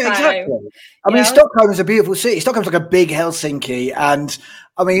period. Yeah, exactly. I mean, Stockholm is a beautiful city. Stockholm's like a big Helsinki. And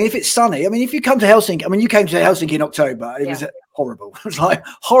I mean, if it's sunny, I mean, if you come to Helsinki, I mean, you came to Helsinki in October, it was horrible. It was like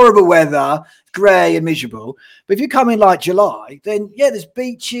horrible weather, grey and miserable. But if you come in like July, then yeah, there's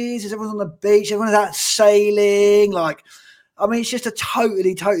beaches, there's everyone on the beach, everyone's out sailing, like, I mean, it's just a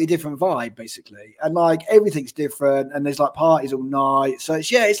totally different vibe, basically. And like everything's different, and there's like parties all night. So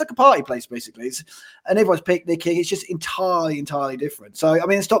it's like a party place, basically. And everyone's picnicking. It's just entirely different. So, I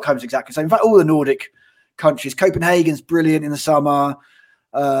mean, Stockholm's exactly the same. In fact, all the Nordic countries, Copenhagen's brilliant in the summer.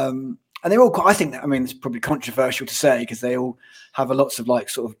 And they're all, I think, I mean, it's probably controversial to say because they all have lots of like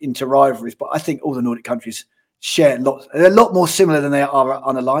sort of inter-rivalries, but I think all the Nordic countries share they're a lot more similar than they are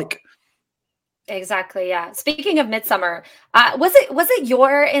unalike. Exactly. Yeah. Speaking of midsummer, was it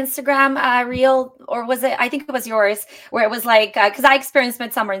your Instagram reel, or was it? I think it was yours, where it was like because I experienced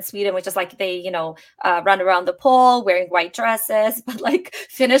midsummer in Sweden, which is like they run around the pole wearing white dresses, but like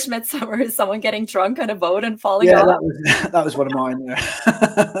Finnish midsummer is someone getting drunk on a boat and falling off. That was one of mine.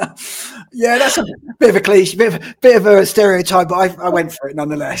 Yeah, yeah, that's a bit of a cliche, bit of a stereotype, but I went for it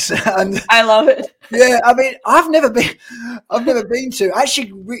nonetheless. And I love it. Yeah, I mean, I've never been to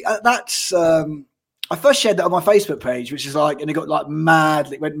actually. That's I first shared that on my Facebook page, which is like, and it got like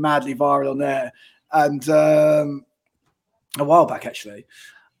went madly viral on there, and a while back actually.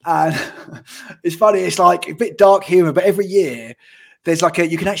 And it's funny, it's like a bit dark humor, but every year there's like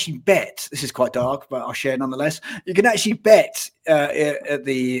you can actually bet. This is quite dark, but I'll share nonetheless. You can actually bet at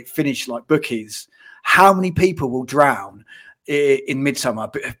the Finnish like bookies how many people will drown in midsummer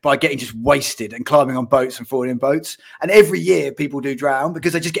by getting just wasted and climbing on boats and falling in boats. And every year people do drown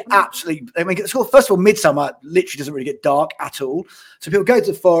because they just get absolutely, I mean, first of all, midsummer literally doesn't really get dark at all. So people go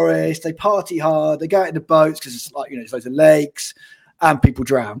to the forest, they party hard, they go out in the boats because it's like, there's loads of lakes, and people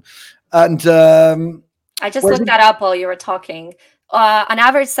drown. And I just looked that up while you were talking. On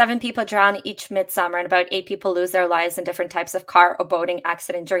average, 7 people drown each midsummer, and about 8 people lose their lives in different types of car or boating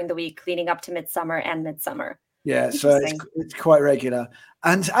accident during the week leading up to midsummer and midsummer. Yeah, so it's quite regular.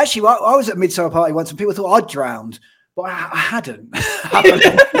 And actually, I was at a midsummer party once, and people thought I'd drowned, but I hadn't.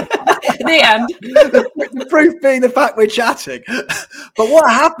 The end. The proof being the fact we're chatting. But what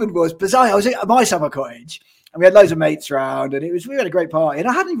happened was bizarre. I was at my summer cottage, and we had loads of mates around, and we had a great party. And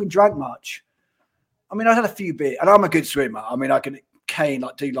I hadn't even drank much. I mean, I had a few beers, and I'm a good swimmer. I mean, I can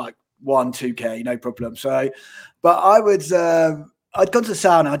do like 1-2K, no problem. So, but I'd gone to the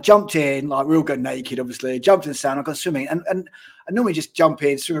sauna, I jumped in, like we all go naked, obviously, jumped in the sauna, I got swimming, and I normally just jump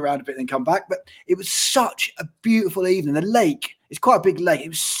in, swim around a bit, and then come back. But it was such a beautiful evening. The lake, it's quite a big lake. It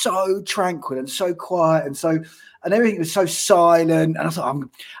was so tranquil and so quiet, and everything was so silent. And I thought,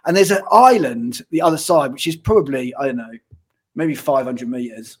 and there's an island the other side, which is probably, I don't know, maybe 500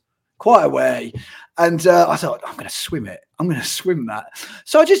 meters, quite away. And I thought, I'm going to swim it. I'm going to swim that.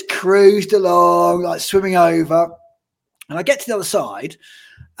 So I just cruised along, like swimming over. And I get to the other side,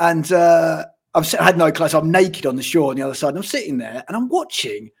 and I had no clothes. I'm naked on the shore on the other side. And I'm sitting there, and I'm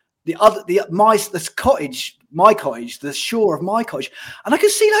watching my cottage, the shore of my cottage, and I could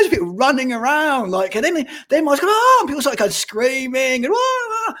see loads of people running around, like, and then I was going, and people started kind of screaming, and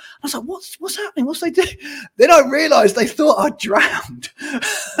I was like, what's happening? What's they doing? Then I realised they thought I'd drowned.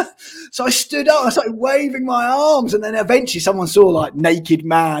 So I stood up, I started waving my arms, and then eventually someone saw like naked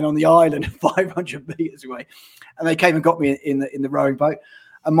man on the island 500 meters away. And they came and got me in the rowing boat.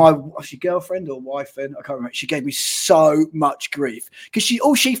 And my girlfriend or wife, then I can't remember. She gave me so much grief because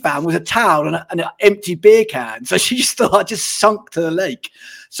all she found was a towel and an empty beer can. So she just thought I just sunk to the lake.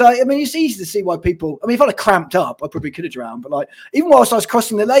 So I mean, it's easy to see why people. I mean, if I'd have cramped up, I probably could have drowned. But like, even whilst I was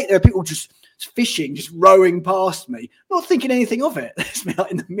crossing the lake, there were people just fishing, just rowing past me, not thinking anything of it. It's me out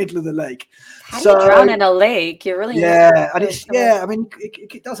in the middle of the lake. How do you drown in a lake? You really and it's I mean,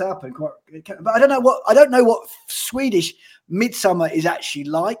 it does happen quite. But I don't know what Swedish midsummer is actually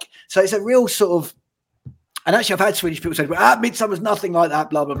like. So it's a real sort of. And actually, I've had Swedish people say, "Well, midsummer's nothing like that."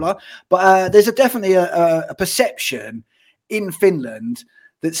 Blah blah blah. But there's definitely a perception in Finland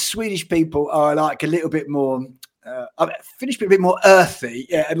that Swedish people are like a little bit more. Finnish people a bit more earthy,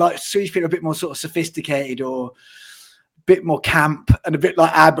 and like Swedish people a bit more sort of sophisticated or a bit more camp and a bit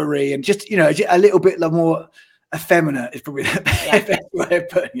like Abbery and just a little bit more effeminate is probably the best way of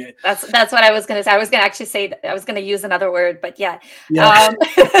putting it. That's what I was going to say. I was going to actually say that I was going to use another word, but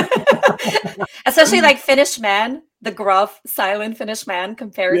especially like Finnish man, the gruff, silent Finnish man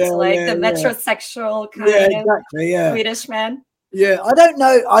compared to like the metrosexual kind of Swedish man. Yeah, I don't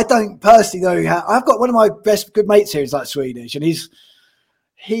know. I don't personally know. I've got one of my good mates here is like Swedish, and he's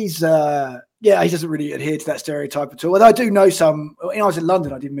he doesn't really adhere to that stereotype at all. Although I do know some. When I was in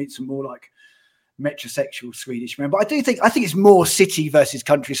London, I did meet some more like metrosexual Swedish men, but I think it's more city versus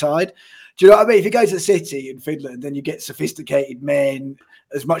countryside. Do you know what I mean? If you go to the city in Finland, then you get sophisticated men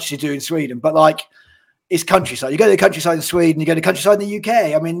as much as you do in Sweden. But like, it's countryside. You go to the countryside in Sweden, you go to the countryside in the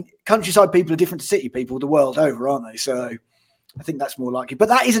UK. I mean, countryside people are different to city people the world over, aren't they? So I think that's more likely. But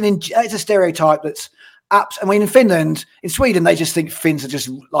that is it's a stereotype that's I mean, in Finland, in Sweden, they just think Finns are just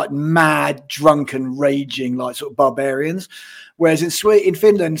like mad, drunken, raging, like sort of barbarians. Whereas in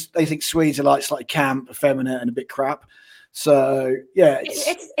Finland, they think Swedes are like slightly camp, effeminate, and a bit crap. So yeah,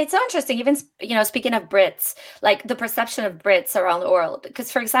 it's so interesting. Even speaking of Brits, like the perception of Brits around the world.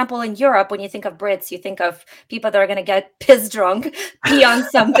 Because for example, in Europe, when you think of Brits, you think of people that are going to get piss drunk, pee on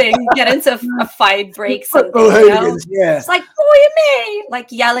something, get into a fight, break something. It's like boy me,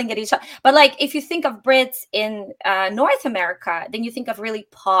 like yelling at each other. But like if you think of Brits in North America, then you think of really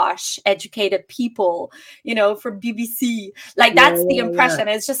posh, educated people. From BBC. Like that's the impression.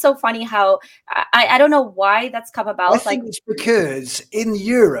 It's just so funny how I don't know why that's come about. It's because in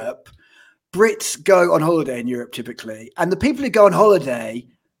Europe, Brits go on holiday in Europe typically, and the people who go on holiday,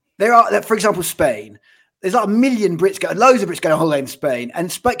 for example, Spain. There's like 1 million Brits loads of Brits go on holiday in Spain,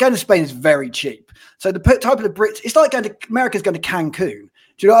 and going to Spain is very cheap. So the type of the Brits, it's like America's going to Cancun.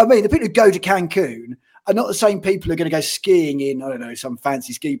 Do you know what I mean? The people who go to Cancun are not the same people who are going to go skiing in, I don't know, some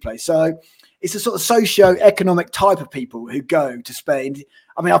fancy ski place. So it's a sort of socio-economic type of people who go to Spain.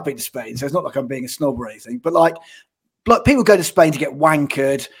 I mean, I've been to Spain, so it's not like I'm being a snob or anything, but like people go to Spain to get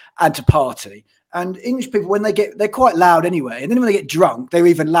wankered and to party. And English people, they're quite loud anyway. And then when they get drunk, they're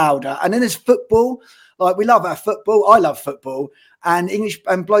even louder. And then there's football. Like we love our football. I love football. And English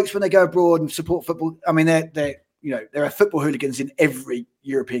and blokes, when they go abroad and support football, I mean, there are football hooligans in every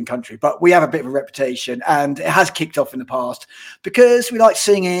European country, but we have a bit of a reputation, and it has kicked off in the past because we like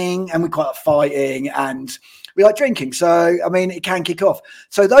singing and we quite like fighting and we like drinking. So, I mean, it can kick off.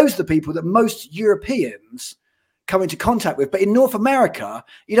 So those are the people that most Europeans come into contact with. But in North America,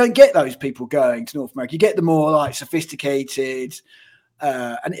 you don't get those people going to North America. You get the more like sophisticated.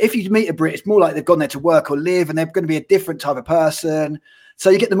 And if you meet a Brit, it's more like they've gone there to work or live, and they're going to be a different type of person. So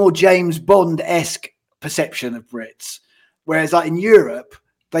you get the more James Bond-esque perception of Brits. Whereas like in Europe,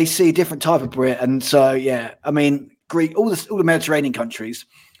 they see a different type of Brit. And so, yeah, I mean, Greek, all the Mediterranean countries,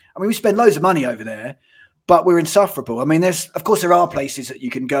 I mean, we spend loads of money over there, but we're insufferable. I mean, of course, there are places that you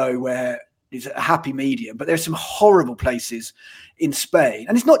can go where it's a happy medium, but there's some horrible places in Spain.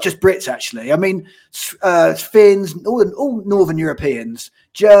 And it's not just Brits, actually. I mean, Finns, all Northern Europeans,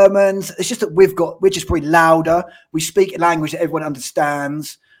 Germans. It's just that we're just probably louder. We speak a language that everyone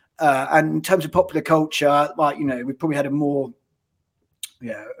understands. And in terms of popular culture, like, we've probably had we've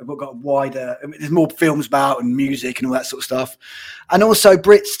got a wider, there's more films about and music and all that sort of stuff. And also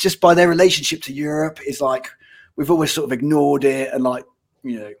Brits, just by their relationship to Europe, is like, we've always sort of ignored it. And like,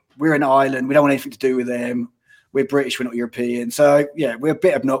 we're an island. We don't want anything to do with them. We're British. We're not European. So yeah, we're a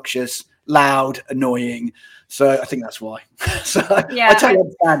bit obnoxious, loud, annoying. So I think that's why. So yeah, I totally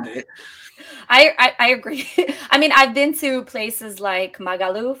understand it. I agree. I mean, I've been to places like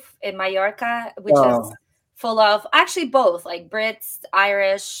Magaluf in Mallorca, which is full of actually both, like Brits,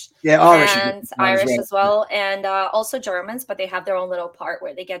 Irish, Irish and Irish as well, and also Germans, but they have their own little part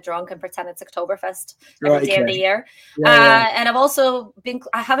where they get drunk and pretend it's Oktoberfest every day of the year. And I've also been,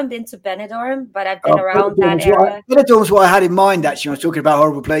 I haven't been to Benidorm, but I've been around that area. Benidorm's what I had in mind, actually, when I was talking about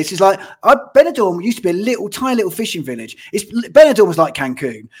horrible places. Like, Benidorm used to be a tiny little fishing village. Benidorm was like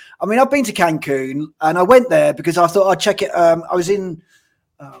Cancun. I mean, I've been to Cancun, and I went there because I thought I'd check it. I was in...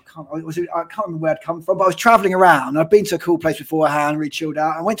 I can't remember where I'd come from, but I was traveling around. I'd been to a cool place beforehand, really chilled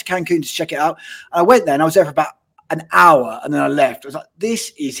out. I went to Cancun to check it out. And I went there and I was there for about an hour and then I left. I was like,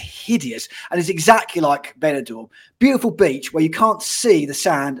 this is hideous. And it's exactly like Benidorm. Beautiful beach where you can't see the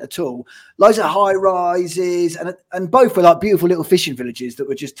sand at all. Loads of high rises and both were like beautiful little fishing villages that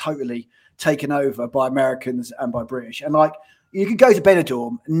were just totally taken over by Americans and by British. And like, you can go to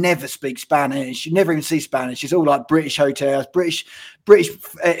Benidorm, never speak Spanish. You never even see Spanish. It's all like British hotels, British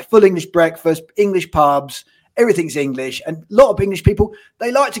full English breakfast, English pubs. Everything's English. And a lot of English people,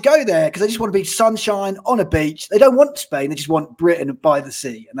 they like to go there because they just want to be sunshine on a beach. They don't want Spain. They just want Britain by the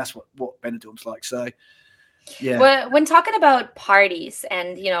sea. And that's what Benidorm's like. So, yeah. Well, when talking about parties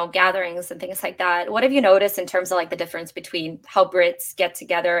and, you know, gatherings and things like that, what have you noticed in terms of like the difference between how Brits get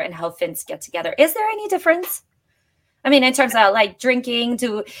together and how Finns get together? Is there any difference? I mean, in terms of like drinking,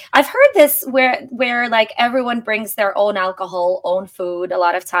 I've heard this where like everyone brings their own alcohol, own food a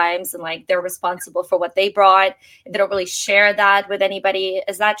lot of times, and like they're responsible for what they brought. They don't really share that with anybody.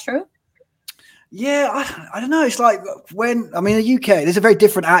 Is that true? Yeah, I don't know. It's like the UK, there's a very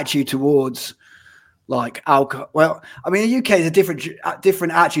different attitude towards like alcohol. Well, I mean, the UK is a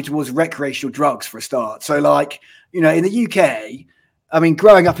different attitude towards recreational drugs for a start. So like, you know, in the UK, I mean,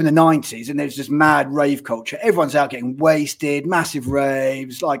 growing up in the 90s and there's just mad rave culture. Everyone's out getting wasted, massive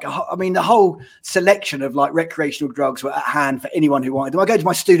raves. Like, I mean, the whole selection of like recreational drugs were at hand for anyone who wanted them. I go to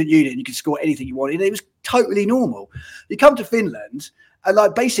my student union, you could score anything you wanted. It was totally normal. You come to Finland and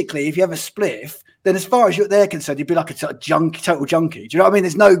like, basically, if you have a spliff, then as far as they're concerned, you'd be like a sort of total junkie. Do you know what I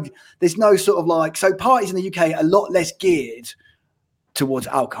mean? There's no sort of like, so parties in the UK are a lot less geared towards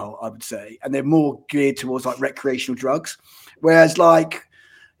alcohol, I would say. And they're more geared towards like recreational drugs. Whereas like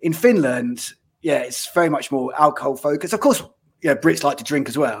in Finland, yeah, it's very much more alcohol focused. Of course, yeah, Brits like to drink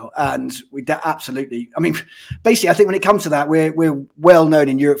as well. And absolutely, I mean, basically, I think when it comes to that, we're well known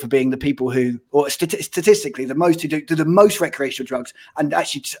in Europe for being the people who, or statistically, the most who do the most recreational drugs and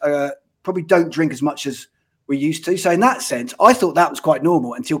actually probably don't drink as much as we used to. So in that sense, I thought that was quite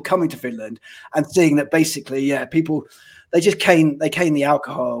normal until coming to Finland and seeing that basically, yeah, people, they cane the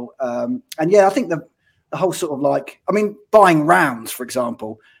alcohol. And yeah, I think the whole sort of like, I mean, buying rounds, for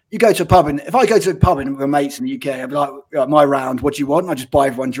example, you go to a pub and if I go to a pub with my mates in the UK, I'd be like, my round, what do you want? And I just buy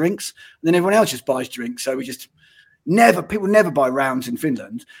everyone drinks. And then everyone else just buys drinks. So people never buy rounds in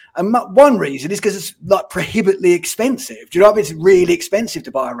Finland. And one reason is because it's like prohibitively expensive. Do you know what I mean? It's really expensive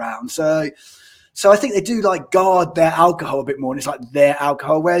to buy a round. So I think they do like guard their alcohol a bit more, and it's like their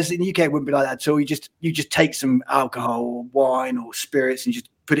alcohol. Whereas in the UK, it wouldn't be like that at all. You just take some alcohol or wine or spirits and you just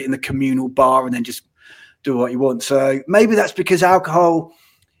put it in the communal bar and then just do what you want. So maybe that's because alcohol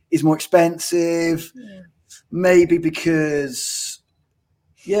is more expensive. Yeah. Maybe because,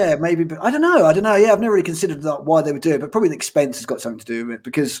 yeah, maybe. But I don't know. Yeah, I've never really considered that why they would do it, but probably the expense has got something to do with it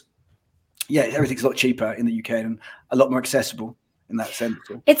because, yeah, everything's a lot cheaper in the UK and a lot more accessible in that sense.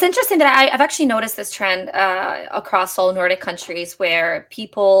 It's interesting that I've actually noticed this trend across all Nordic countries where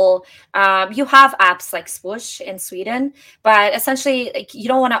people, you have apps like Swoosh in Sweden, but essentially like, you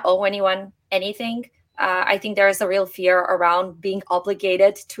don't want to owe anyone anything. I think there is a real fear around being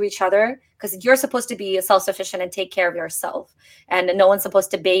obligated to each other because you're supposed to be self-sufficient and take care of yourself, and no one's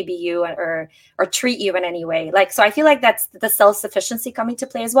supposed to baby you or treat you in any way. Like, so I feel like that's the self-sufficiency coming to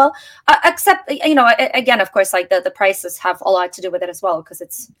play as well. Except, you know, again, of course, like the prices have a lot to do with it as well because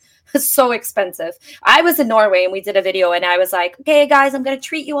it's so expensive. I was in Norway and we did a video and I was like, okay, guys, I'm going to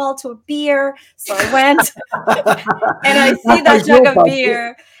treat you all to a beer. So I went and I see that jug of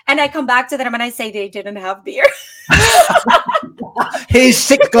beer. And I come back to them and I say they didn't have beer. Here's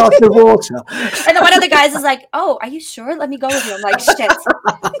 6 glasses of water. And then one of the guys is like, oh, are you sure? Let me go with you. I'm like, shit.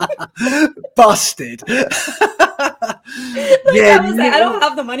 Busted. I don't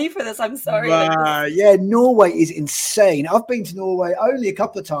have the money for this. I'm sorry. Yeah, Norway is insane. I've been to Norway only a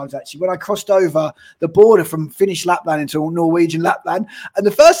couple of times, actually, when I crossed over the border from Finnish Lapland into Norwegian Lapland. And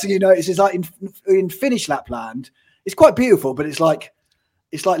the first thing you notice is like in Finnish Lapland, it's quite beautiful, but it's like,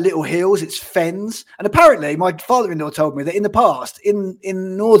 it's like little hills, it's fens. And apparently my father-in-law told me that in the past, in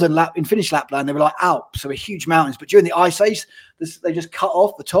Finnish Lapland, they were like Alps, so were huge mountains. But during the Ice Age, they just cut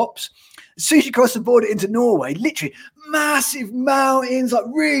off the tops. As soon as you cross the border into Norway, literally massive mountains, like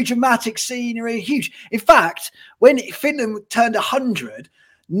really dramatic scenery, huge. In fact, when Finland turned 100,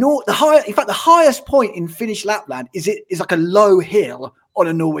 the highest point in Finnish Lapland is like a low hill on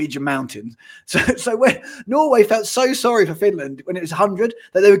a Norwegian mountain. So when Norway felt so sorry for Finland when it was 100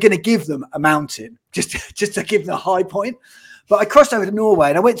 that they were going to give them a mountain just to give them a high point. But I crossed over to Norway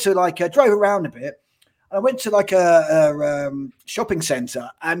and I went to drove around a bit. I went to a shopping centre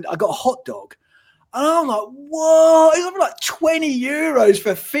and I got a hot dog. And I'm like, whoa, it's like 20 euros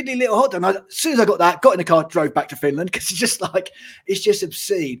for a fiddly little hot dog. And as soon as I got in the car, drove back to Finland because it's just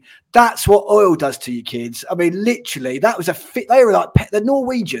obscene. That's what oil does to you kids. I mean, literally, that was they were like, the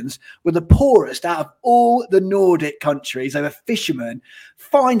Norwegians were the poorest out of all the Nordic countries. They were fishermen,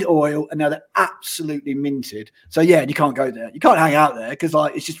 find oil, and now they're absolutely minted. So yeah, you can't go there. You can't hang out there because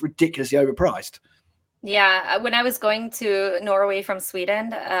it's just ridiculously overpriced. Yeah, when I was going to Norway from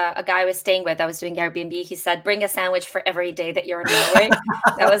Sweden, a guy I was staying with, I was doing Airbnb. He said, "Bring a sandwich for every day that you're in Norway."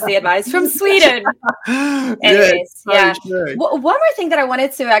 That was the advice from Sweden. Anyways, yeah. One more thing that I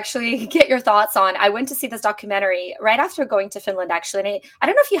wanted to actually get your thoughts on. I went to see this documentary right after going to Finland, actually. And I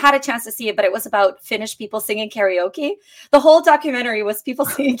don't know if you had a chance to see it, but it was about Finnish people singing karaoke. The whole documentary was people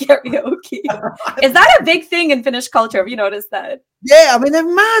singing karaoke. Is that a big thing in Finnish culture? Have you noticed that? Yeah, I mean, they're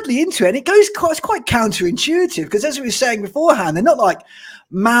madly into it. And it's quite counterintuitive because, as we were saying beforehand, they're not like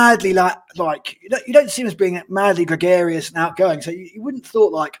madly like you don't see them as being madly gregarious and outgoing. So you wouldn't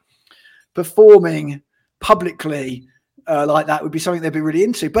thought like performing publicly like that would be something they'd be really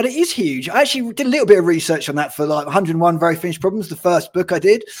into. But it is huge. I actually did a little bit of research on that for 101 Very Finished Problems, the first book I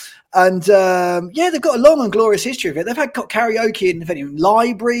did. And they've got a long and glorious history of it. They've had karaoke in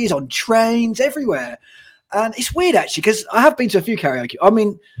libraries, on trains, everywhere. And it's weird, actually, because I have been to a few karaoke. I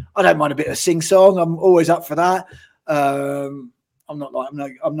mean, I don't mind a bit of sing-song. I'm always up for that. I'm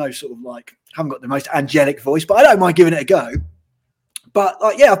no sort of I haven't got the most angelic voice, but I don't mind giving it a go. But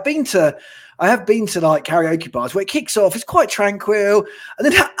I have been to karaoke bars where it kicks off. It's quite tranquil.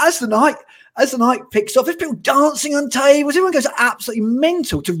 And then as the night picks off, there's people dancing on tables. Everyone goes absolutely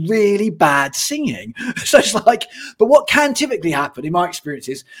mental to really bad singing. So it's but what can typically happen in my experience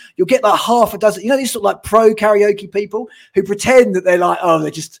is you'll get half a dozen, these sort of pro karaoke people who pretend that they're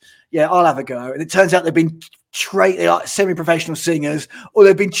I'll have a go. And it turns out they've been they're semi-professional singers, or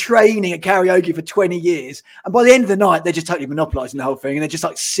they've been training at karaoke for 20 years. And by the end of the night, they're just totally monopolizing the whole thing. And they're just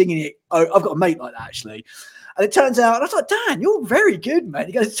singing it. Oh, I've got a mate like that, actually. And it turns out, and I was like, Dan, you're very good, man.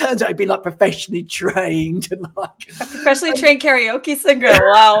 He goes, it turns out he'd been professionally trained and a professionally trained karaoke singer.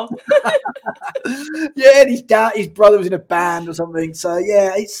 Wow. Yeah, and his brother was in a band or something. So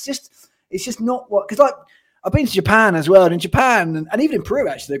yeah, it's just not because I've been to Japan as well, and in Japan and even in Peru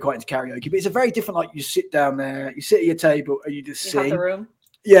actually they're quite into karaoke, but it's a very different. You sit down there, you sit at your table, and you just sing. Have the room.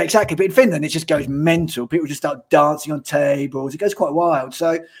 Yeah, exactly. But in Finland, it just goes mental. People just start dancing on tables. It goes quite wild.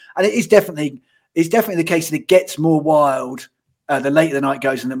 So, and it is definitely. It's definitely the case that it gets more wild the later the night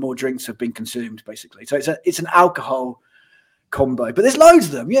goes and the more drinks have been consumed, basically. So it's an alcohol combo. But there's loads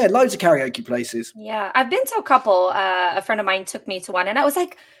of them. Yeah, loads of karaoke places. Yeah, I've been to a couple. A friend of mine took me to one, and I was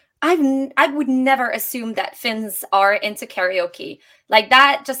like, I would never assume that Finns are into karaoke. Like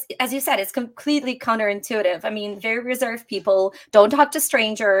that, just as you said, it's completely counterintuitive. I mean, very reserved people, don't talk to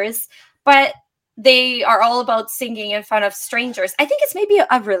strangers, but they are all about singing in front of strangers. I think it's maybe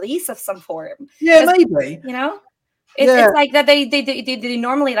a release of some form. Yeah, maybe. It's like that they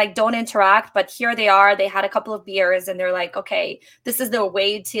normally don't interact, but here they are. They had a couple of beers and they're like, okay, this is their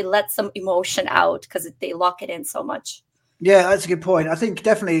way to let some emotion out because they lock it in so much. Yeah, that's a good point. I think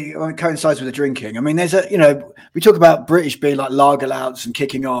definitely it coincides with the drinking. I mean, there's we talk about British being like lager louds and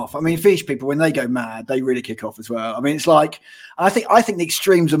kicking off. I mean, Finnish people, when they go mad, they really kick off as well. I mean, it's I think the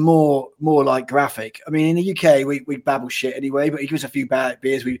extremes are more graphic. I mean, in the UK, we babble shit anyway, but you give us a few bad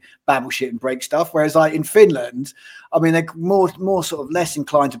beers, we babble shit and break stuff. Whereas in Finland, I mean, they're more sort of less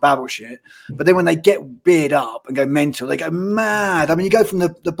inclined to babble shit. But then when they get beard up and go mental, they go mad. I mean, you go from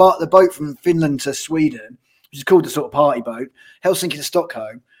the boat from Finland to Sweden, which is called the sort of party boat, Helsinki to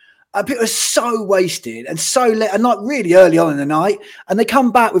Stockholm. And people are so wasted and and really early on in the night. And they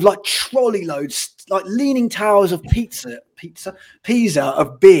come back with trolley loads, leaning towers of pizza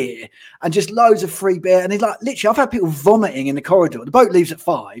of beer and just loads of free beer. And literally, I've had people vomiting in the corridor. The boat leaves at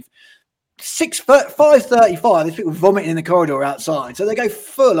 5:35. There's people vomiting in the corridor outside. So they go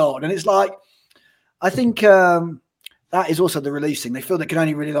full on. And it's I think that is also the release thing. They feel they can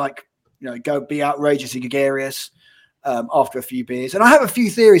only really go be outrageously gregarious. after a few beers. And I have a few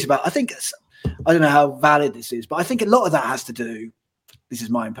theories about I don't know how valid this is, but I think a lot of that has to do, this is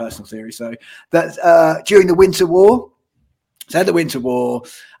my own personal theory, so that during the Winter War, so the Winter War,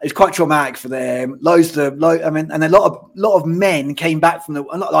 it's quite traumatic for them. And a lot of men came back from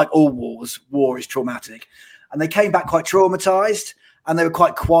not like all wars, war is traumatic, and they came back quite traumatized, and they were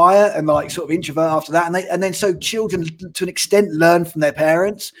quite quiet and like sort of introvert after that. And then so children to an extent learn from their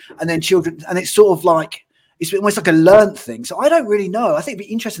parents, and then children, and it's sort of like, it's almost like a learned thing. So I don't really know. I think it'd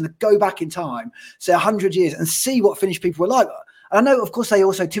be interesting to go back in time, say 100 years, and see what Finnish people were like. And I know, of course, they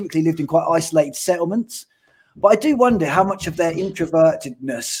also typically lived in quite isolated settlements, but I do wonder how much of their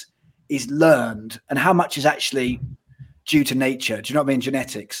introvertedness is learned and how much is actually due to nature. Do you know what I mean?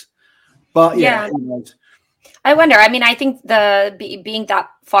 Genetics. But yeah. I wonder. I mean, I think being that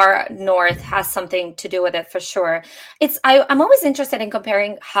far north has something to do with it for sure. I'm always interested in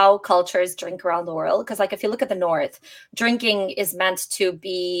comparing how cultures drink around the world, because like if you look at the north, drinking is meant to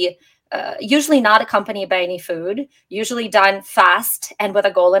be usually not accompanied by any food, usually done fast and with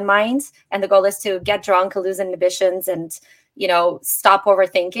a goal in mind. And the goal is to get drunk, lose inhibitions, and, stop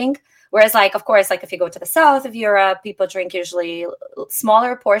overthinking. Whereas, like, of course, like if you go to the south of Europe, people drink usually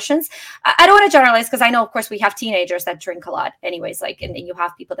smaller portions. I don't want to generalize, because I know, of course, we have teenagers that drink a lot anyways, like, and you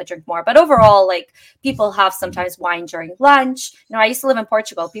have people that drink more. But overall, like, people have sometimes wine during lunch. I used to live in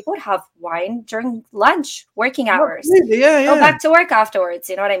Portugal. People would have wine during lunch, working hours. Yeah. Go back to work afterwards.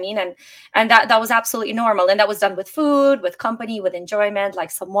 You know what I mean? And that was absolutely normal. And that was done with food, with company, with enjoyment, like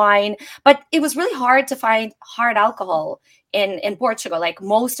some wine. But it was really hard to find hard alcohol in Portugal. Like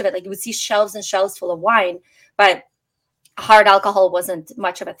most of it, like you would see shelves and shelves full of wine, but hard alcohol wasn't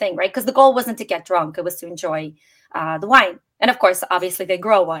much of a thing, right? Because the goal wasn't to get drunk, it was to enjoy the wine. And of course, obviously they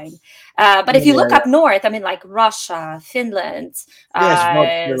grow wine. But if you look up north, I mean, like Russia, Finland,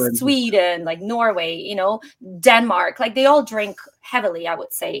 Sweden, like Norway, Denmark, like they all drink heavily, I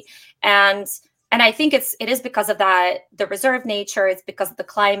would say. And I think it is because of that, the reserved nature, it's because of the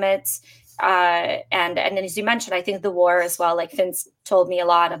climate. And as you mentioned, I think the war as well, like Finn's told me a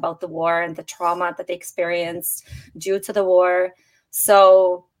lot about the war and the trauma that they experienced due to the war.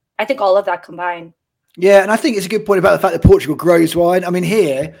 So I think all of that combined. Yeah. And I think it's a good point about the fact that Portugal grows wine. I mean,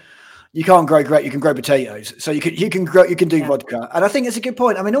 here you can't grow grape, you can grow potatoes. So you can do vodka. And I think it's a good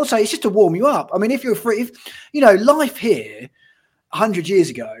point. I mean, also it's just to warm you up. I mean, if life here 100 years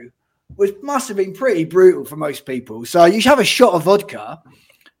ago must have been pretty brutal for most people. So you should have a shot of vodka.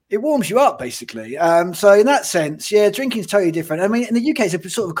 It warms you up, basically. So in that sense, yeah, drinking is totally different. I mean, in the UK, it's a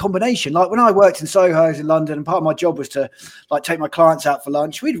sort of a combination. Like when I worked in Soho in London, and part of my job was to like take my clients out for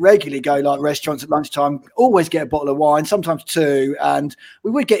lunch. We'd regularly go like restaurants at lunchtime, always get a bottle of wine, sometimes two, and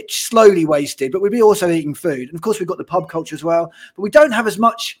we would get slowly wasted, but we'd be also eating food. And of course, we've got the pub culture as well, but we don't have as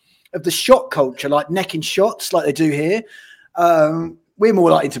much of the shot culture, like necking shots like they do here. We're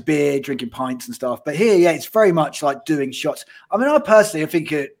more like into beer, drinking pints and stuff. But here, yeah, it's very much like doing shots. I mean, I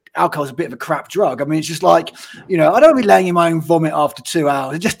think alcohol is a bit of a crap drug. I mean, it's just like, I don't be laying in my own vomit after 2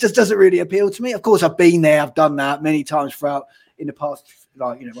 hours. It just doesn't really appeal to me. Of course, I've been there. I've done that many times throughout in the past,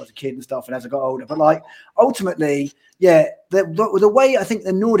 like, when I was a kid and stuff and as I got older. But like, ultimately, yeah, the way I think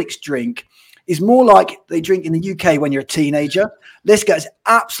the Nordics drink is more like they drink in the UK when you're a teenager. Let's get as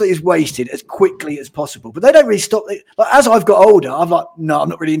absolutely as wasted as quickly as possible. But they don't really stop. Like, as I've got older, I'm like, no, I'm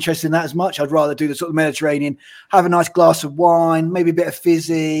not really interested in that as much. I'd rather do the sort of Mediterranean, have a nice glass of wine, maybe a bit of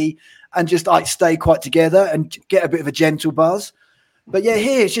fizzy, and just like stay quite together and get a bit of a gentle buzz. But yeah,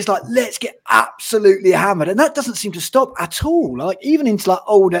 here it's just like, let's get absolutely hammered. And that doesn't seem to stop at all. Like even into like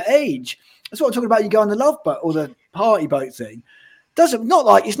older age. That's what I'm talking about. You go on the love boat or the party boat thing. This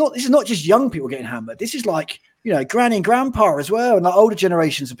is not just young people getting hammered. This is like, granny and grandpa as well. And like older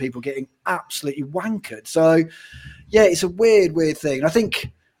generations of people getting absolutely wankered. So yeah, it's a weird thing. I think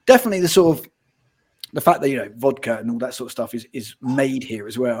definitely the fact that, vodka and all that sort of stuff is made here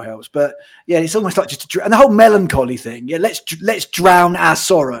as well helps. But yeah, it's almost like just and the whole melancholy thing. Yeah. Let's drown our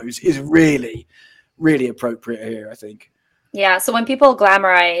sorrows is really, really appropriate here, I think. Yeah. So when people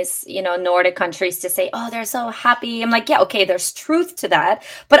glamorize, Nordic countries to say, oh, they're so happy. I'm like, yeah, okay, there's truth to that.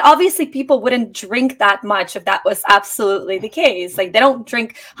 But obviously people wouldn't drink that much if that was absolutely the case. Like they don't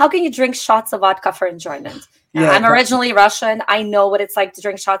drink. How can you drink shots of vodka for enjoyment? Yeah, I'm originally Russian. I know what it's like to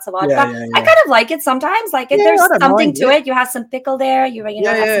drink shots of vodka. Yeah. I kind of like it sometimes. Like there's something to it. You have some pickle there. You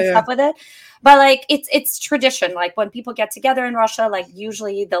have some stuff with it. But like it's tradition. Like when people get together in Russia, like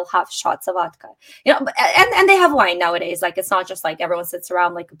usually they'll have shots of vodka, and they have wine nowadays. Like it's not just like everyone sits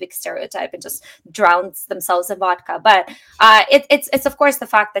around like a big stereotype and just drowns themselves in vodka. But it's of course the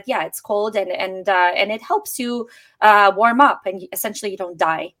fact that it's cold and it helps you warm up, and essentially you don't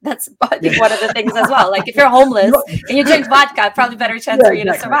die. That's I think one of the things as well. Like if you're homeless and you drink vodka, probably better chance for you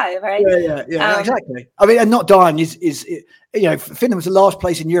to survive, right? Exactly. I mean, and not dying is Finland was the last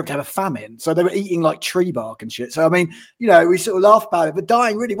place in Europe to have a famine, so they were eating like tree bark and shit. So I mean, we sort of laugh about it, but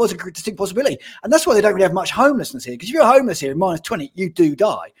dying really was a distinct possibility, and that's why they don't really have much homelessness here. Because if you're homeless here in -20, you do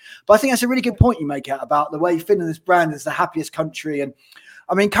die. But I think that's a really good point you make out about the way Finland is branded as the happiest country. And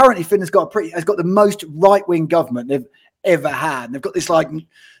I mean, currently Finland's got the most right-wing government they've ever had. And they've got this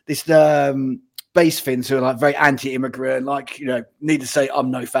base Finns who are like very anti-immigrant, like, need to say I'm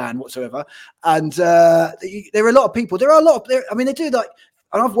no fan whatsoever. And there are a lot of people. I mean, they do like,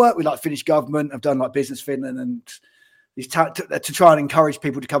 and I've worked with like Finnish government. I've done like Business Finland and these to try and encourage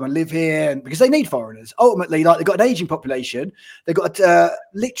people to come and live here, and because they need foreigners. Ultimately, like they've got an aging population. They've got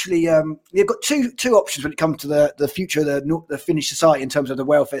they've got two options when it comes to the future of the Finnish society in terms of the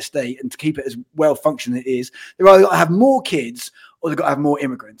welfare state and to keep it as well functioning as it is. They've either got to have more kids or they've got to have more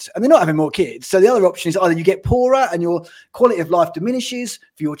immigrants, and they're not having more kids. So the other option is either you get poorer and your quality of life diminishes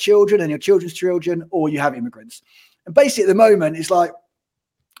for your children and your children's children, or you have immigrants. And basically, at the moment, it's like,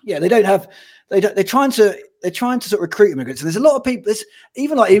 they're trying to sort of recruit immigrants. And there's a lot of people, there's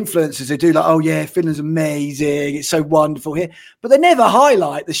even like influencers who do like, oh yeah, Finland's amazing, it's so wonderful here. But they never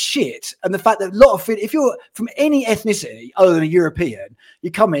highlight the shit and the fact that a lot of if you're from any ethnicity other than a European,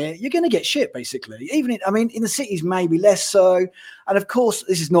 you come here, you're going to get shit basically. Even in the cities, maybe less so. And of course,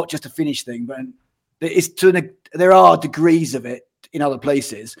 this is not just a Finnish thing, but there are degrees of it in other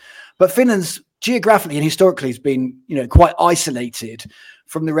places. But Finland's geographically and historically has been, quite isolated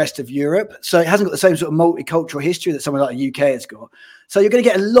from the rest of Europe. So it hasn't got the same sort of multicultural history that somewhere like the UK has got. So you're going to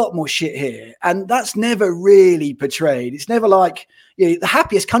get a lot more shit here. And that's never really portrayed. It's never like, the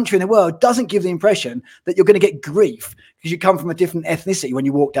happiest country in the world doesn't give the impression that you're going to get grief because you come from a different ethnicity when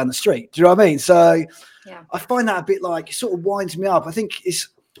you walk down the street. Do you know what I mean? So I find that a bit like, it sort of winds me up. I think it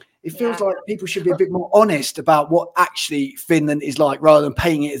feels like people should be a bit more honest about what actually Finland is like, rather than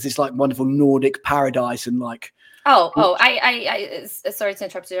painting it as this like wonderful Nordic paradise and like. I sorry to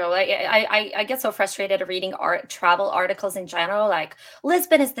interrupt you. I get so frustrated reading travel articles in general. Like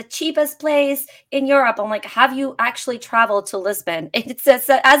Lisbon is the cheapest place in Europe. I'm like, have you actually traveled to Lisbon? It's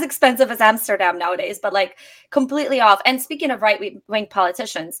as expensive as Amsterdam nowadays, but like completely off. And speaking of right-wing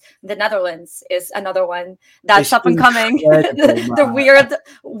politicians, the Netherlands is another one that's up and coming. The weird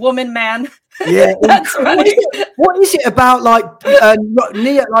woman man. Yeah, that's right. What is it about like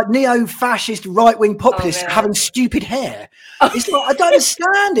neo-fascist right-wing populists having stupid hair? It's like, I don't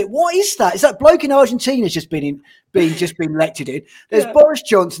understand it. What is that? Is that bloke in Argentina just been elected in? There's Boris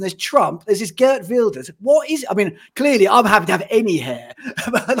Johnson, there's Trump, there's this Geert Wilders. What is it? I mean, clearly I'm happy to have any hair.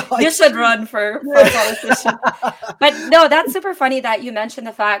 You should run for politician. But no, that's super funny that you mentioned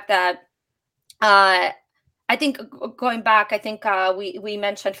the fact that I think going back, we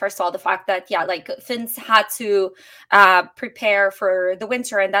mentioned first of all the fact that like Finns had to prepare for the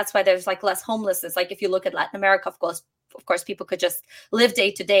winter, and that's why there's like less homelessness. Like if you look at Latin America, of course, people could just live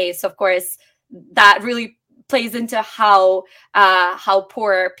day to day. So of course, that really plays into how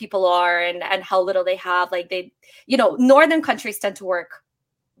poor people are and how little they have. Like northern countries tend to work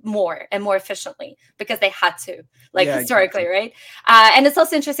more and more efficiently because they had to, historically, right? And it's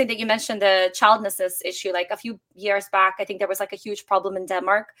also interesting that you mentioned the childlessness issue. Like a few years back, I think there was like a huge problem in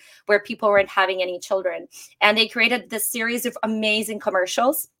Denmark where people weren't having any children, and they created this series of amazing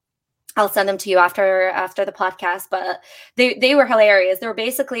commercials. I'll send them to you after the podcast, but they were hilarious. They were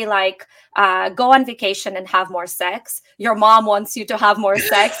basically like, go on vacation and have more sex. Your mom wants you to have more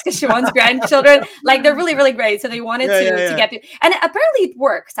sex because she wants grandchildren. Like they're really, really great. So they wanted to get people, and apparently it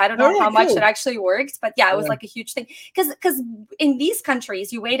works. I don't know how much it actually works, but it was like a huge thing. Because in these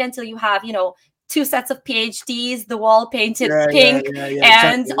countries, you wait until you have, 2 sets of PhDs, the wall painted pink,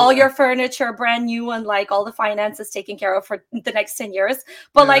 and all your furniture brand new, and like all the finances taken care of for the next 10 years.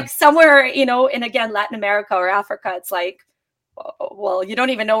 But like somewhere, in again, Latin America or Africa, it's like, well, you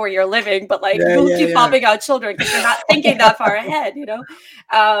don't even know where you're living, but like you'll keep popping out children because you're not thinking that far ahead,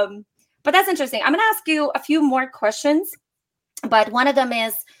 But that's interesting. I'm going to ask you a few more questions, but one of them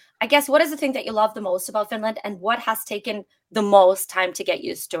is, I guess, what is the thing that you love the most about Finland, and what has taken the most time to get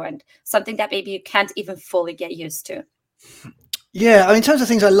used to, and something that maybe you can't even fully get used to? Yeah, I mean, in terms of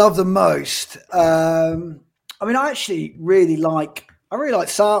things I love the most, I really like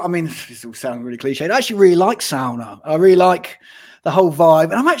sauna. I mean, this all sounds really cliche. I actually really like sauna. I really like the whole vibe.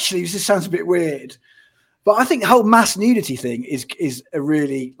 And I'm actually, this sounds a bit weird, but I think the whole mass nudity thing is a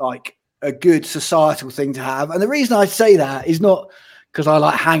really like a good societal thing to have. And the reason I say that is not because I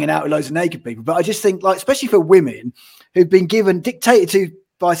like hanging out with loads of naked people, but I just think like, especially for women who've been dictated to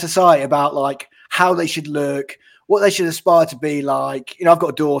by society about like how they should look, what they should aspire to be like. You know, I've got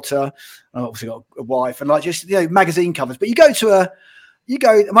a daughter, I've obviously got a wife, and like just, you know, magazine covers. But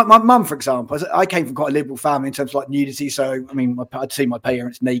my mum, for example, I came from quite a liberal family in terms of like nudity. So, I mean, I'd seen my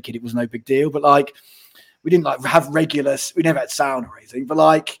parents naked. It was no big deal. But like, we didn't like have we never had sauna or anything. But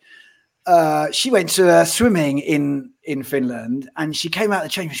like, she went to swimming in Finland, and she came out of the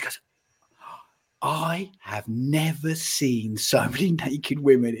change room. She goes, I have never seen so many naked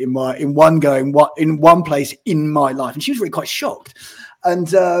women in one place in my life. And she was really quite shocked. And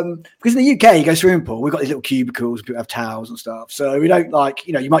because in the UK, you go swimming pool, we've got these little cubicles, people have towels and stuff. So we don't like,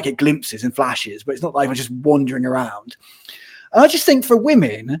 you know, you might get glimpses and flashes, but it's not like we're just wandering around. And I just think for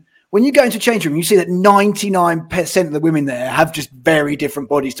women, when you go into a change room, you see that 99% of the women there have just very different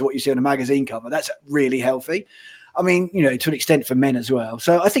bodies to what you see on a magazine cover. That's really healthy. I mean, you know, to an extent for men as well.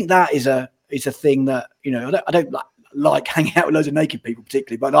 So I think that is a thing that, you know, I don't like hanging out with loads of naked people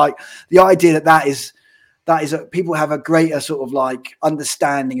particularly, but like the idea that is people have a greater sort of like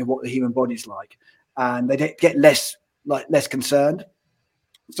understanding of what the human body's like, and they get less concerned.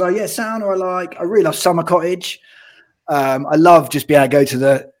 So yeah, sauna I really love summer cottage. I love just being able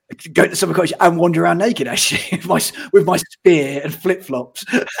to go to summer cottage and wander around naked actually with my spear and flip flops,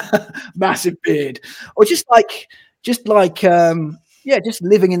 massive beard, or just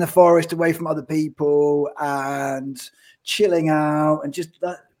living in the forest away from other people and chilling out and just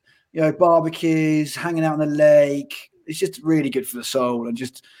that, you know, barbecues, hanging out on the lake. It's just really good for the soul, and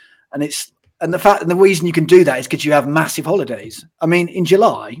the reason you can do that is because you have massive holidays. I mean, in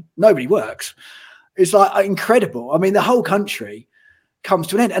July, nobody works. It's like incredible. I mean, the whole country comes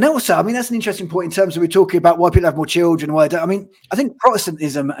to an end. And also, I mean, that's an interesting point in terms of we're talking about why people have more children, why they don't. I mean, I think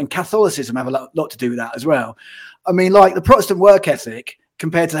Protestantism and Catholicism have a lot to do with that as well. I mean, like the Protestant work ethic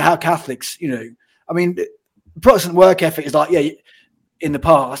compared to how Catholics, you know, I mean, the Protestant work ethic is like, yeah, in the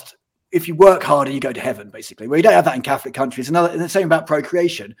past, if you work harder, you go to heaven, basically. Well, you don't have that in Catholic countries. And the same about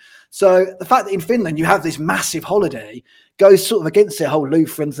procreation. So the fact that in Finland you have this massive holiday goes sort of against the whole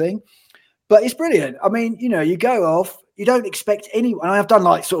Lutheran thing. But it's brilliant. I mean, you know, you go off, you don't expect anyone. I've done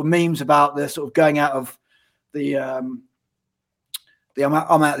like sort of memes about the sort of going out of the I'm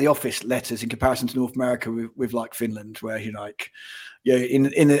out of the office letters in comparison to North America with like Finland, where you're like, yeah, in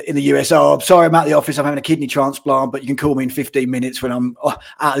the US, oh, I'm sorry, I'm out of the office, I'm having a kidney transplant, but you can call me in 15 minutes when I'm out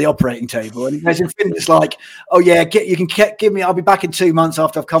of the operating table. And in Finland, it's like, oh yeah, you can give me, I'll be back in 2 months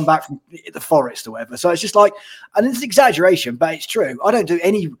after I've come back from the forest or whatever. So it's just like, and it's an exaggeration, but it's true. I don't do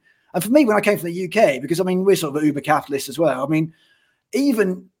any. And for me, when I came from the UK, because I mean, we're sort of uber capitalist as well. I mean,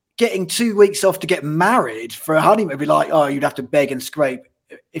 even getting 2 weeks off to get married for a honeymoon would be like, oh, you'd have to beg and scrape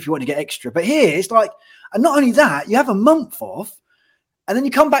if you want to get extra. But here it's like, and not only that, you have a month off and then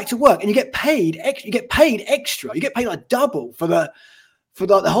you come back to work and you get paid extra. You get paid extra. You get paid like double for the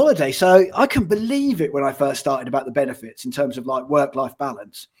holiday. So I couldn't believe it when I first started about the benefits in terms of like work-life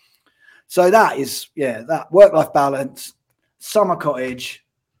balance. So that is, yeah, that work-life balance, summer cottage.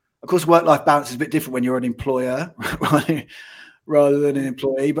 Of course, work-life balance is a bit different when you're an employer rather than an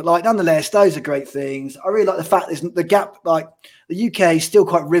employee. But like, nonetheless, those are great things. I really like the fact there's the gap. Like the UK is still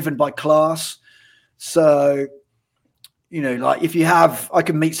quite riven by class. So, you know, like I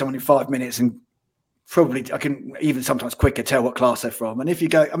can meet someone in 5 minutes and probably I can even sometimes quicker tell what class they're from. And if you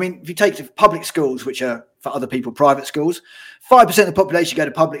take public schools, which are for other people, private schools, 5% of the population go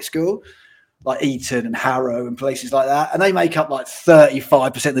to public school, like Eton and Harrow and places like that. And they make up like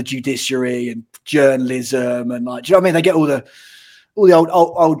 35% of the judiciary and journalism. And like, do you know what I mean? They get all the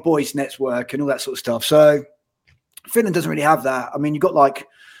old boys network and all that sort of stuff. So Finland doesn't really have that. I mean, you've got like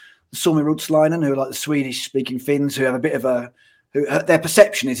the Suomi Ruotsalainen, who are like the Swedish speaking Finns, who have a bit of their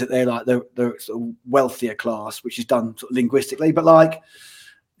perception is that they're like the sort of wealthier class, which is done sort of linguistically, but like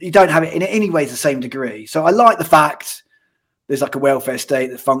you don't have it in any way to the same degree. So I like the fact there's like a welfare state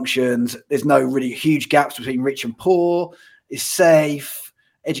that functions. There's no really huge gaps between rich and poor. It's safe.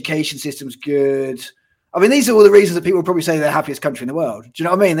 Education system's good. I mean, these are all the reasons that people probably say they're the happiest country in the world. Do you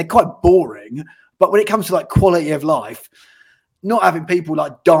know what I mean? They're quite boring. But when it comes to like quality of life, not having people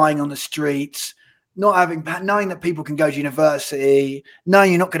like dying on the streets, knowing that people can go to university,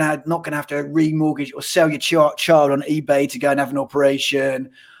 knowing you're not going to have to remortgage or sell your child on eBay to go and have an operation,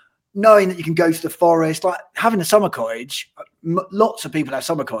 knowing that you can go to the forest, like having a summer cottage. Lots of people have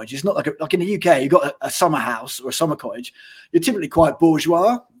summer cottages. It's not like in the UK, you've got a summer house or a summer cottage. You're typically quite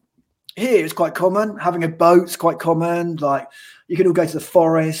bourgeois. Here it's quite common. Having a boat's quite common. Like You can all go to the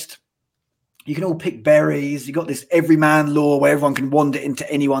forest. You can all pick berries. You got this everyman law where everyone can wander into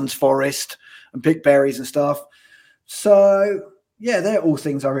anyone's forest and pick berries and stuff. So yeah, they're all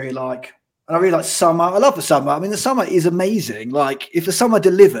things I really like. And I really like summer. I love the summer. I mean, the summer is amazing. Like if the summer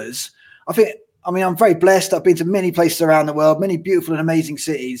delivers, I'm very blessed. I've been to many places around the world, many beautiful and amazing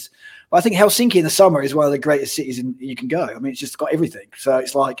cities. But I think Helsinki in the summer is one of the greatest cities you can go. I mean, it's just got everything. So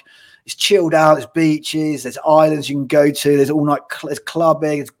it's like, it's chilled out. There's beaches, there's islands you can go to. There's all night, there's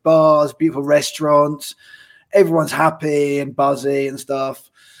clubbing, there's bars, beautiful restaurants. Everyone's happy and buzzy and stuff.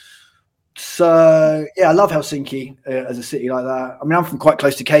 So yeah, I love Helsinki as a city like that. I mean, I'm from quite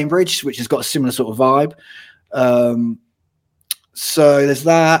close to Cambridge, which has got a similar sort of vibe. So there's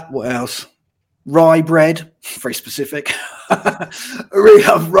that. What else? Rye bread, very specific. I really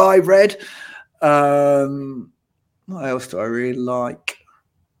love rye bread. What else do I really like?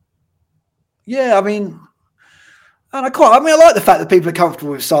 Yeah, I mean, I like the fact that people are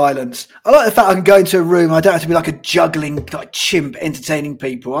comfortable with silence. I like the fact I can go into a room. I don't have to be like a juggling like chimp entertaining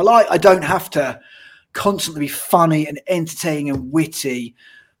people. I don't have to constantly be funny and entertaining and witty.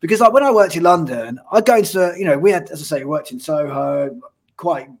 Because like when I worked in London, I'd go into, we had, as I say, we worked in Soho,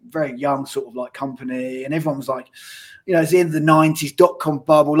 quite very young sort of like company. And everyone was like, it's the end of the 90s, .com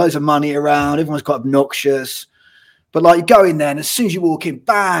bubble, loads of money around. Everyone's quite obnoxious. But like you go in there and as soon as you walk in,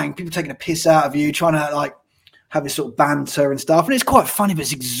 bang, people taking a piss out of you, trying to like have this sort of banter and stuff. And it's quite funny, but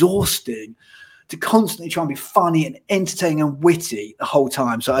it's exhausting to constantly try and be funny and entertaining and witty the whole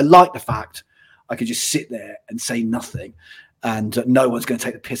time. So I like the fact I could just sit there and say nothing and no one's going to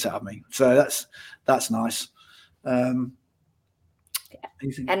take the piss out of me. So that's nice. And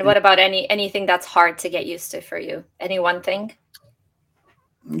what about anything that's hard to get used to for you? Any one thing?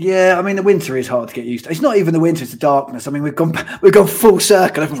 Yeah, I mean the winter is hard to get used to. It's not even the winter; it's the darkness. I mean we've gone full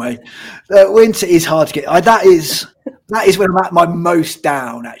circle, haven't we? Winter is hard to get. That is when I'm at my most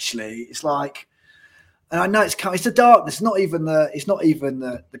down. Actually, it's like, and I know it's the darkness. Not even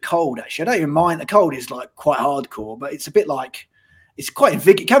the cold. Actually, I don't even mind. The cold is like quite hardcore, but it's a bit like it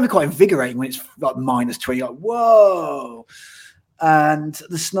can be quite invigorating when it's like -20. Like whoa. And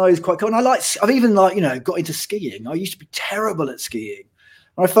the snow is quite cold. And I've even got into skiing. I used to be terrible at skiing.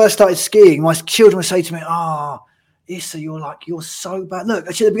 When I first started skiing, my children would say to me, Issa, you're so bad. Look,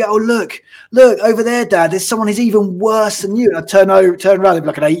 I should be, look over there, Dad. There's someone who's even worse than you. And I'd turn around and be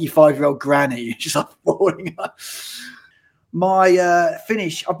like an 85-year-old granny. Just like falling up. My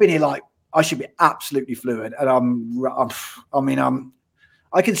Finnish, I've been here I should be absolutely fluent. And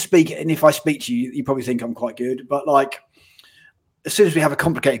I can speak. And if I speak to you, you probably think I'm quite good. But as soon as we have a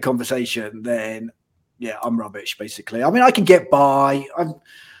complicated conversation, then yeah, I'm rubbish, basically. I mean, I can get by. I'm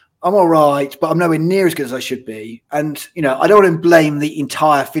all right, but I'm nowhere near as good as I should be. And, I don't want to blame the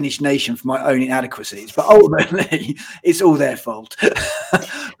entire Finnish nation for my own inadequacies, but ultimately it's all their fault.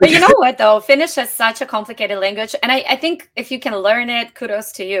 But you know what, though? Finnish is such a complicated language. And I think if you can learn it,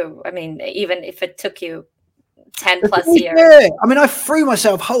 kudos to you. I mean, even if it took you 10 plus years. Yeah. I mean, I threw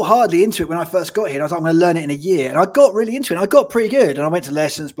myself wholeheartedly into it when I first got here. And I was like, I'm going to learn it in a year. And I got really into it. And I got pretty good. And I went to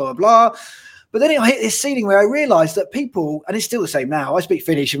lessons, blah, blah, blah. But then I hit this ceiling where I realized that people, and it's still the same now, I speak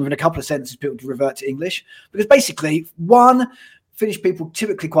Finnish and within a couple of sentences, people revert to English. Because basically, one, Finnish people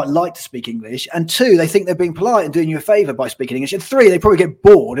typically quite like to speak English. And two, they think they're being polite and doing you a favor by speaking English. And three, they probably get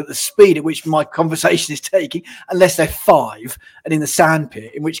bored at the speed at which my conversation is taking, unless they're 5 and in the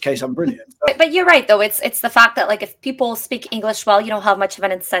sandpit, in which case I'm brilliant. But you're right, though. It's the fact that if people speak English well, you don't have much of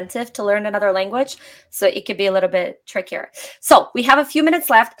an incentive to learn another language. So it could be a little bit trickier. So we have a few minutes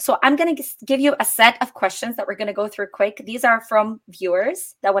left. So I'm going to give you a set of questions that we're going to go through quick. These are from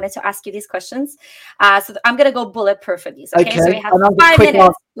viewers that wanted to ask you these questions. So I'm going to go bulletproof for these. Okay. So we have 5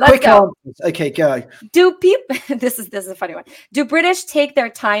 minutes. Let's go. Answers. Okay, go. Do people? This is a funny one. Do British take their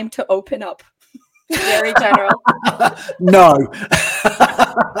time to open up? Very general. No.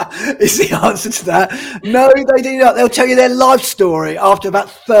 Is the answer to that. No, they do not. They'll tell you their life story after about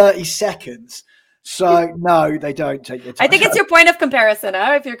 30 seconds. So no, they don't take their time. I think it's your point of comparison,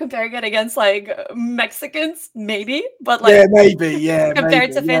 huh? If you're comparing it against Mexicans, maybe, but yeah, maybe, yeah.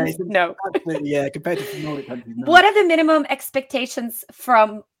 Compared to Finns, no. Absolutely, yeah. Compared to Nordic countries, no. What are the minimum expectations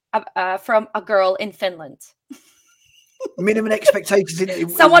from a girl in Finland? Minimum expectations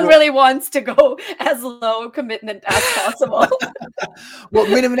someone really wants to go as low commitment as possible. What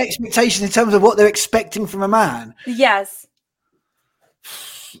minimum expectations in terms of what they're expecting from a man? Yes.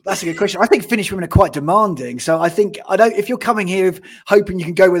 That's a good question. I think Finnish women are quite demanding. So I think if you're coming here hoping you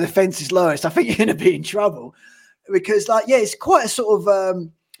can go where the fence is lowest, I think you're going to be in trouble because it's quite a sort of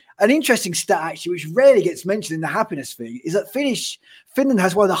an interesting stat, actually, which rarely gets mentioned in the happiness thing, is that Finland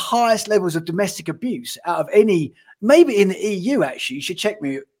has one of the highest levels of domestic abuse out of any, maybe in the EU, actually. You should check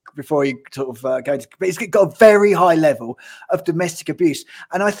me before you sort of go to, but it's got a very high level of domestic abuse.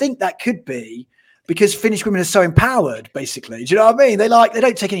 And I think that could be because Finnish women are so empowered, basically. Do you know what I mean? They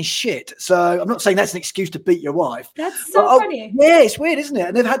don't take any shit. So I'm not saying that's an excuse to beat your wife. That's so funny. Yeah, it's weird, isn't it?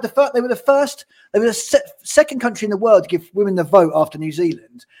 And they were the second country in the world to give women the vote after New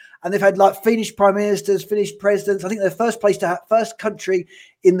Zealand. And they've had like Finnish prime ministers, Finnish presidents. I think they're the first country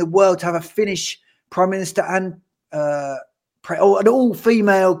in the world to have a Finnish prime minister and an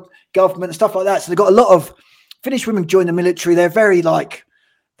all-female government and stuff like that. So they've got a lot of Finnish women join the military. They're very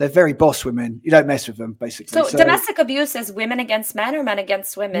boss women. You don't mess with them, basically. So domestic abuse is women against men or men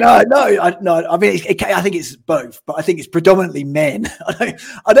against women? No. I mean, I think it's both, but I think it's predominantly men. I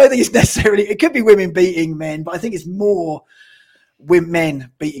don't think it's necessarily. It could be women beating men, but I think it's more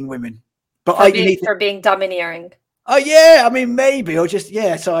men beating women. But for being domineering. Oh yeah, I mean maybe, or just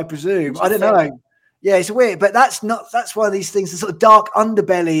So I presume. I don't know. Yeah, it's weird, but that's one of these things, the sort of dark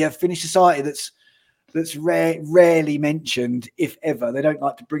underbelly of Finnish society that's rarely mentioned, if ever. They don't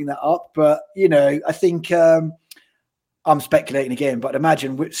like to bring that up, but I think I'm speculating again, but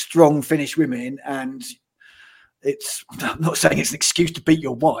imagine with strong Finnish women, and I'm not saying it's an excuse to beat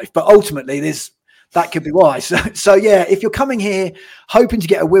your wife, but ultimately that could be why. So yeah, if you're coming here hoping to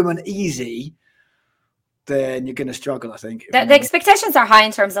get a woman easy, then you're going to struggle, I think. The expectations are high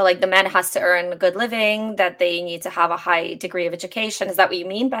in terms of like the man has to earn a good living, that they need to have a high degree of education. Is that what you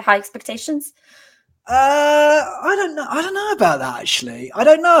mean by high expectations? I don't know about that, actually. I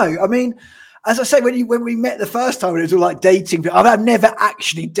don't know. I mean, as I say, when we met the first time, it was all like dating. I've never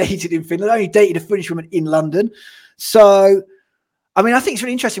actually dated in Finland. I only dated a Finnish woman in London. So, I mean, I think it's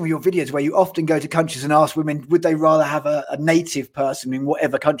really interesting with your videos where you often go to countries and ask women, would they rather have a native person in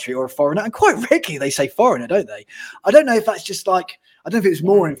whatever country or a foreigner? And quite regularly they say foreigner, don't they? I don't know if that's just like, I don't know if it was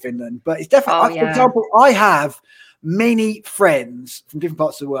more in Finland, but it's definitely, for example, I have many friends from different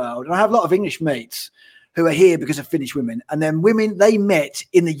parts of the world, and I have a lot of English mates who are here because of Finnish women, and then women they met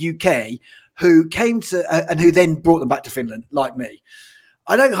in the UK who came to and who then brought them back to Finland, like me.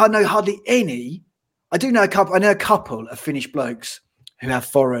 I know hardly any. I know a couple of Finnish blokes who have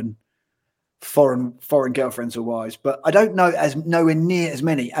foreign girlfriends or wives, but I don't know nowhere near as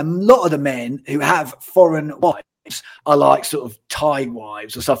many. And a lot of the men who have foreign wives are like sort of Thai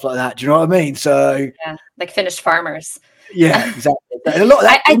wives or stuff like that. Do you know what I mean? So yeah, like Finnish farmers. Yeah, exactly. And a lot of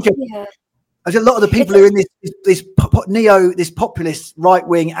that. There's a lot of the people who are in this populist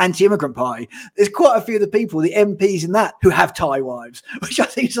right-wing anti-immigrant party. There's quite a few of the people, the MPs in that, who have Thai wives, which I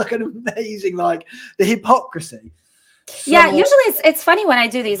think is like an amazing, like the hypocrisy. Yeah, usually it's funny when I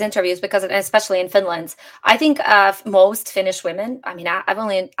do these interviews because, especially in Finland, I think most Finnish women, I mean, I've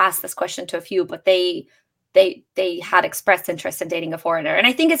only asked this question to a few, but they had expressed interest in dating a foreigner. And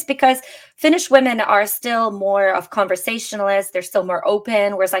I think it's because Finnish women are still more of conversationalists. They're still more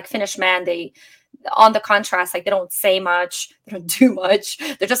open. Whereas like Finnish men, on the contrast, like they don't say much, they don't do much.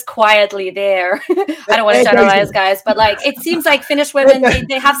 They're just quietly there. I don't want to generalize, guys, but like it seems like Finnish women,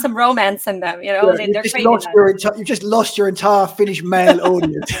 they have some romance in them. You know, you've just lost your entire Finnish male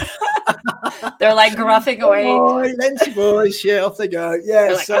audience. They're like gruffing away. Boy, Lenty boys, yeah, off they go.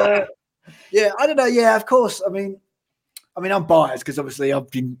 Yeah, like, yeah, I don't know. Yeah, of course. I mean, I'm biased because obviously I've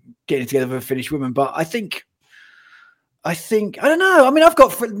been getting together with a Finnish woman, but I think I don't know. I mean, I've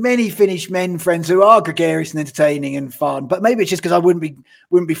got many Finnish men friends who are gregarious and entertaining and fun, but maybe it's just because I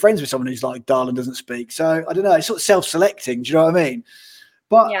wouldn't be friends with someone who's like dull and doesn't speak. So I don't know. It's sort of self-selecting. Do you know what I mean?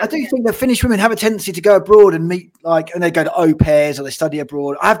 But I do think that Finnish women have a tendency to go abroad and meet, and they go to au pairs or they study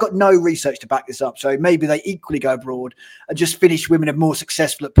abroad. I've got no research to back this up. So maybe they equally go abroad, and just Finnish women are more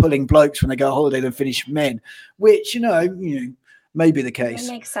successful at pulling blokes when they go on holiday than Finnish men, which, may be the case.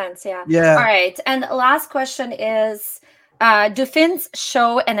 That makes sense. Yeah. Yeah. All right. And the last question is, do Finns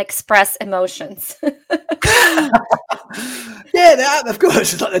show and express emotions? Yeah, of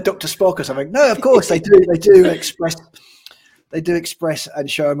course. It's like they're Dr. Spock or something. No, of course they do. They do express. They do express and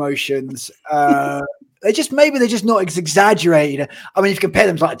show emotions. They're just not as exaggerated. I mean, if you compare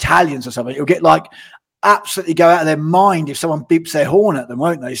them to like Italians or something, you'll get like absolutely go out of their mind if someone beeps their horn at them,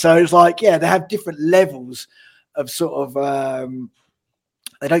 won't they? So it's like, yeah, they have different levels of sort of.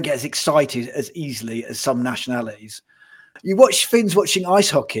 They don't get as excited as easily as some nationalities. You watch Finns watching ice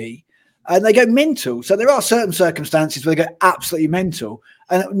hockey, and they go mental. So there are certain circumstances where they go absolutely mental.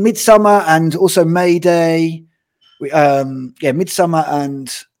 And Midsummer and also May Day. Midsummer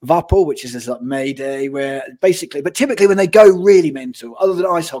and Vapor, which is this like May Day, where basically, but typically when they go really mental, other than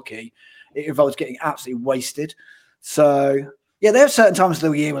ice hockey, it involves getting absolutely wasted. So Yeah, there are certain times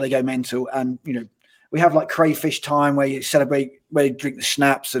of the year where they go mental, and we have like crayfish time where you celebrate, where you drink the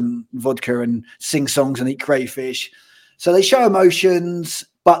schnapps and vodka and sing songs and eat crayfish. So they show emotions,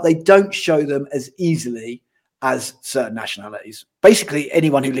 but they don't show them as easily as certain nationalities. Basically,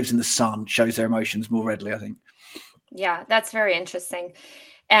 anyone who lives in the sun shows their emotions more readily, I think. Yeah, that's very interesting.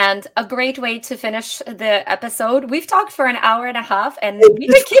 And a great way to finish the episode. We've talked for an hour and a half, and we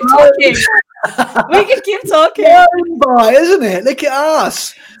can keep talking. We can keep talking. By, isn't it? Look at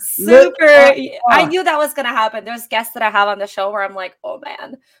us. Super. I knew that was going to happen. There's guests that I have on the show where I'm like, oh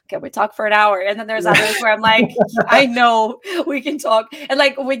man, can we talk for an hour? And then there's others where I'm like, I know we can talk. And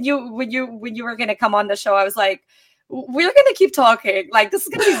like when you were going to come on the show, I was like, we're going to keep talking. Like, this is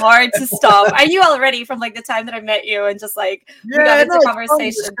going to be hard to stop. I knew already from like the time that I met you, and just like we got into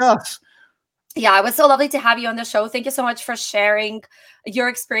conversation. Yeah, it was so lovely to have you on the show. Thank you so much for sharing your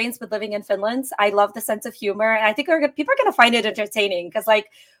experience with living in Finland. I love the sense of humor, and I think people are going to find it entertaining because like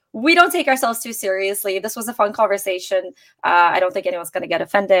we don't take ourselves too seriously. This was a fun conversation. I don't think anyone's going to get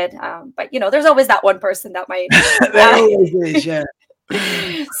offended, but there's always that one person that might. There always is, yeah.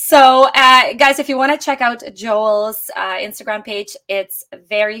 So guys, if you want to check out Joel's Instagram page, it's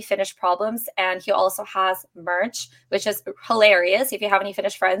VeryFinnishProblems, and he also has merch, which is hilarious. If you have any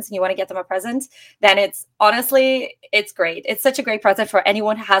Finnish friends and you want to get them a present, then it's great. It's such a great present for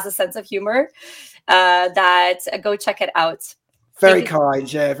anyone who has a sense of humor. That go check it out. Very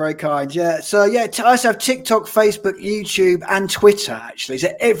kind, yeah, very kind, yeah. So yeah, I also have TikTok, Facebook, YouTube, and Twitter. Actually, so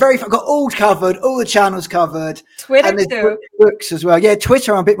I've got all covered, all the channels covered. Twitter and too. Books as well. Yeah,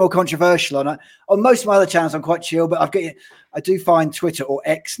 Twitter I'm a bit more controversial on. On most of my other channels, I'm quite chill, but I do find Twitter, or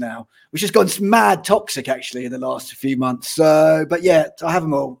X now, which has gone mad toxic actually in the last few months. So, but yeah, I have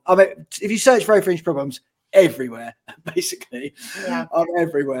them all. I mean, if you search Very Finnish Problems, everywhere, basically. Yeah. I'm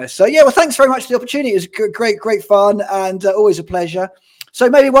everywhere. So yeah, well, thanks very much for the opportunity. It was great fun, and always a pleasure. So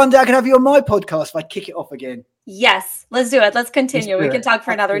maybe one day I can have you on my podcast if I kick it off again. Yes, let's do it. Let's continue. We can talk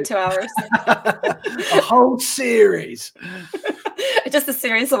for another 2 hours. A whole series. Just a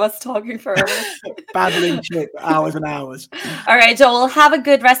series of us talking forever. Babbling shit for hours and hours. All right, Joel, have a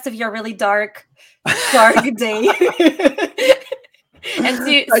good rest of your really dark day. And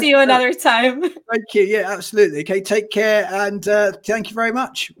see you another time. Thank you. Yeah, absolutely. Okay, take care, and thank you very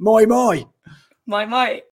much. Moi moi. Moi moi.